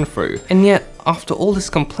he's been through. And yet, after all this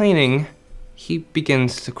complaining, he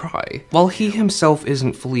begins to cry. While he himself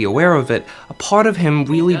isn't fully aware of it, a part of him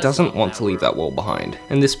really doesn't want to leave that world behind.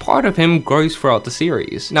 And this part of him grows throughout the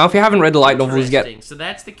series. Now, if you haven't read the light novels yet— So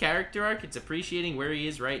that's the character arc? It's appreciating where he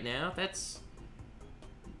is right now? That's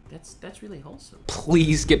really wholesome.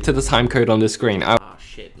 Please skip to the time code on the screen. Oh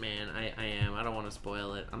shit, man, I am. I don't want to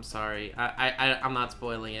spoil it. I'm sorry. I'm not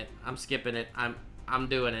spoiling it. I'm skipping it. I'm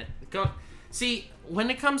doing it. See, when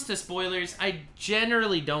it comes to spoilers, I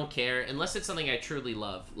generally don't care unless it's something I truly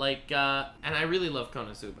love. Like, and I really love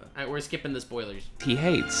Konosuba. Alright, we're skipping the spoilers. He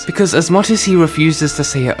hates. Because as much as he refuses to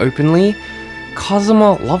say it openly,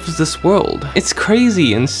 Kazuma loves this world. It's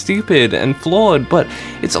crazy and stupid and flawed, but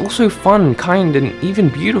it's also fun, kind, and even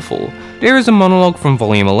beautiful. There is a monologue from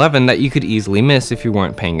volume 11 that you could easily miss if you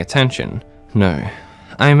weren't paying attention. No,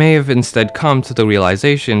 I may have instead come to the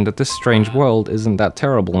realization that this strange world isn't that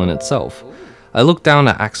terrible in itself. I looked down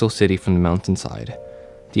at Axel City from the mountainside.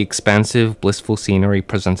 The expansive, blissful scenery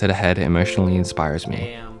presented ahead emotionally inspires me.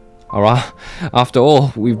 Damn. Alright, after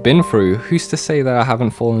all we've been through, who's to say that I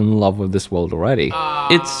haven't fallen in love with this world already?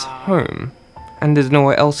 It's home. And there's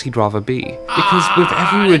nowhere else he'd rather be. Because with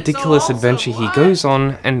every ridiculous adventure he goes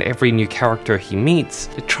on, and every new character he meets,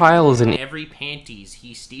 the trials and Every panties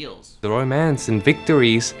he steals. the romance and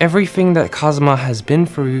victories, everything that Kazuma has been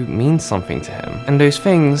through means something to him. And those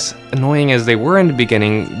things, annoying as they were in the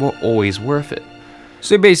beginning, were always worth it.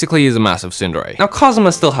 So basically he's a massive tsundere. Now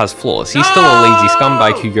Kazuma still has flaws. He's still a lazy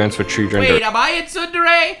scumbag who yearns for true gender. Wait, am I a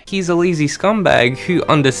tsundere? He's a lazy scumbag who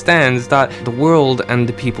understands that the world and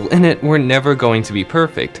the people in it were never going to be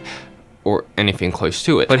perfect, or anything close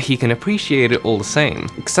to it, but he can appreciate it all the same,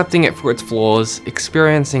 accepting it for its flaws,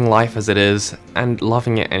 experiencing life as it is, and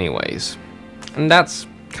loving it anyways. And that's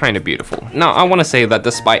kind of beautiful. Now, I want to say that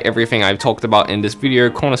despite everything I've talked about in this video,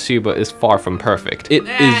 Konosuba is far from perfect. It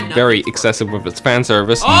is very excessive with its fan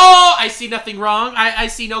service. Oh, I see nothing wrong. I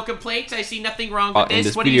see no complaints. I see nothing wrong with In this.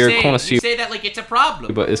 this What video, do you say? Konosuba You say that like it's a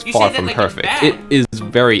problem. is You far say that from like it's perfect. bad. It is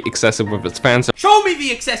very excessive with its fan service. Show me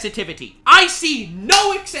the excessivity. I see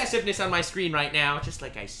no excessiveness on my screen right now, just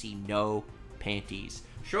like I see no panties.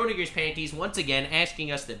 Schrodinger's panties once again asking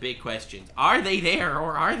us the big questions. Are they there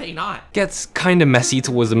or are they not? Gets kind of messy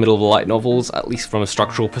towards the middle of the light novels, at least from a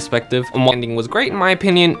structural perspective. And while the ending was great in my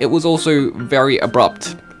opinion, it was also very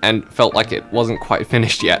abrupt and felt like it wasn't quite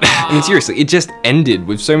finished yet. I mean seriously, it just ended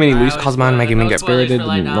with so many loose Kazuma and Megumin get spirited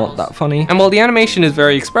and not that funny. And while the animation is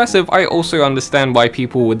very expressive, I also understand why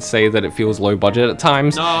people would say that it feels low budget at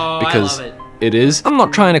times. No, because I love it is. I'm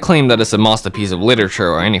not trying to claim that it's a masterpiece of literature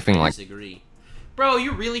or anything like that. Disagree. Bro,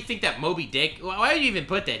 you really think that Moby Dick... Why did you even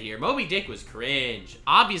put that here? Moby Dick was cringe.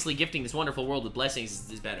 Obviously, gifting this wonderful world with blessings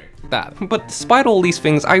is better. But despite all these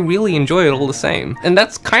things, I really enjoy it all the same. And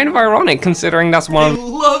that's kind of ironic considering that's one I of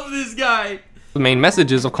love this guy. the main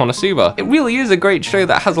messages of Konosuba. It really is a great show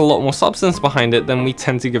that has a lot more substance behind it than we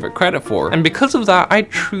tend to give it credit for. And because of that, I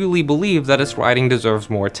truly believe that its writing deserves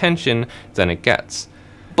more attention than it gets.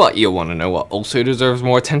 But you want to know what also deserves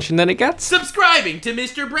more attention than it gets? Subscribing to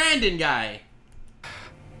Mr. Brandon guy.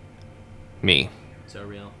 Me. So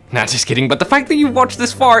real. Nah, just kidding, but the fact that you watched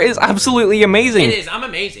this far is absolutely amazing. It is. I'm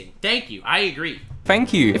amazing. Thank you. I agree.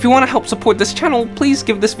 Thank you. If you want to help support this channel, please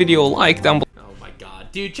give this video a like down below. Oh my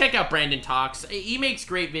god. Dude, check out Brandon Talks. He makes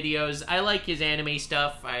great videos. I like his anime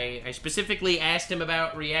stuff. I specifically asked him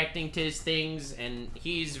about reacting to his things, and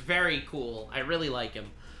he's very cool. I really like him.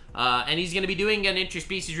 And he's going to be doing an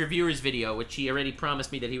interspecies reviewers video, which he already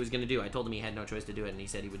promised me that he was going to do. I told him he had no choice to do it, and he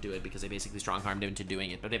said he would do it because I basically strong-armed him into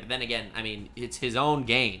doing it. But then again, I mean, it's his own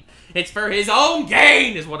gain. It's for his own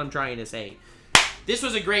gain, is what I'm trying to say. This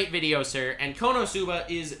was a great video, sir, and Konosuba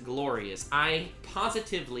is glorious. I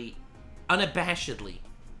positively, unabashedly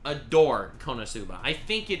adore Konosuba. I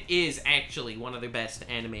think it is actually one of the best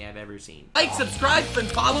anime I've ever seen. Like, subscribe, and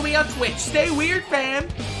follow me on Twitch. Stay weird, fam!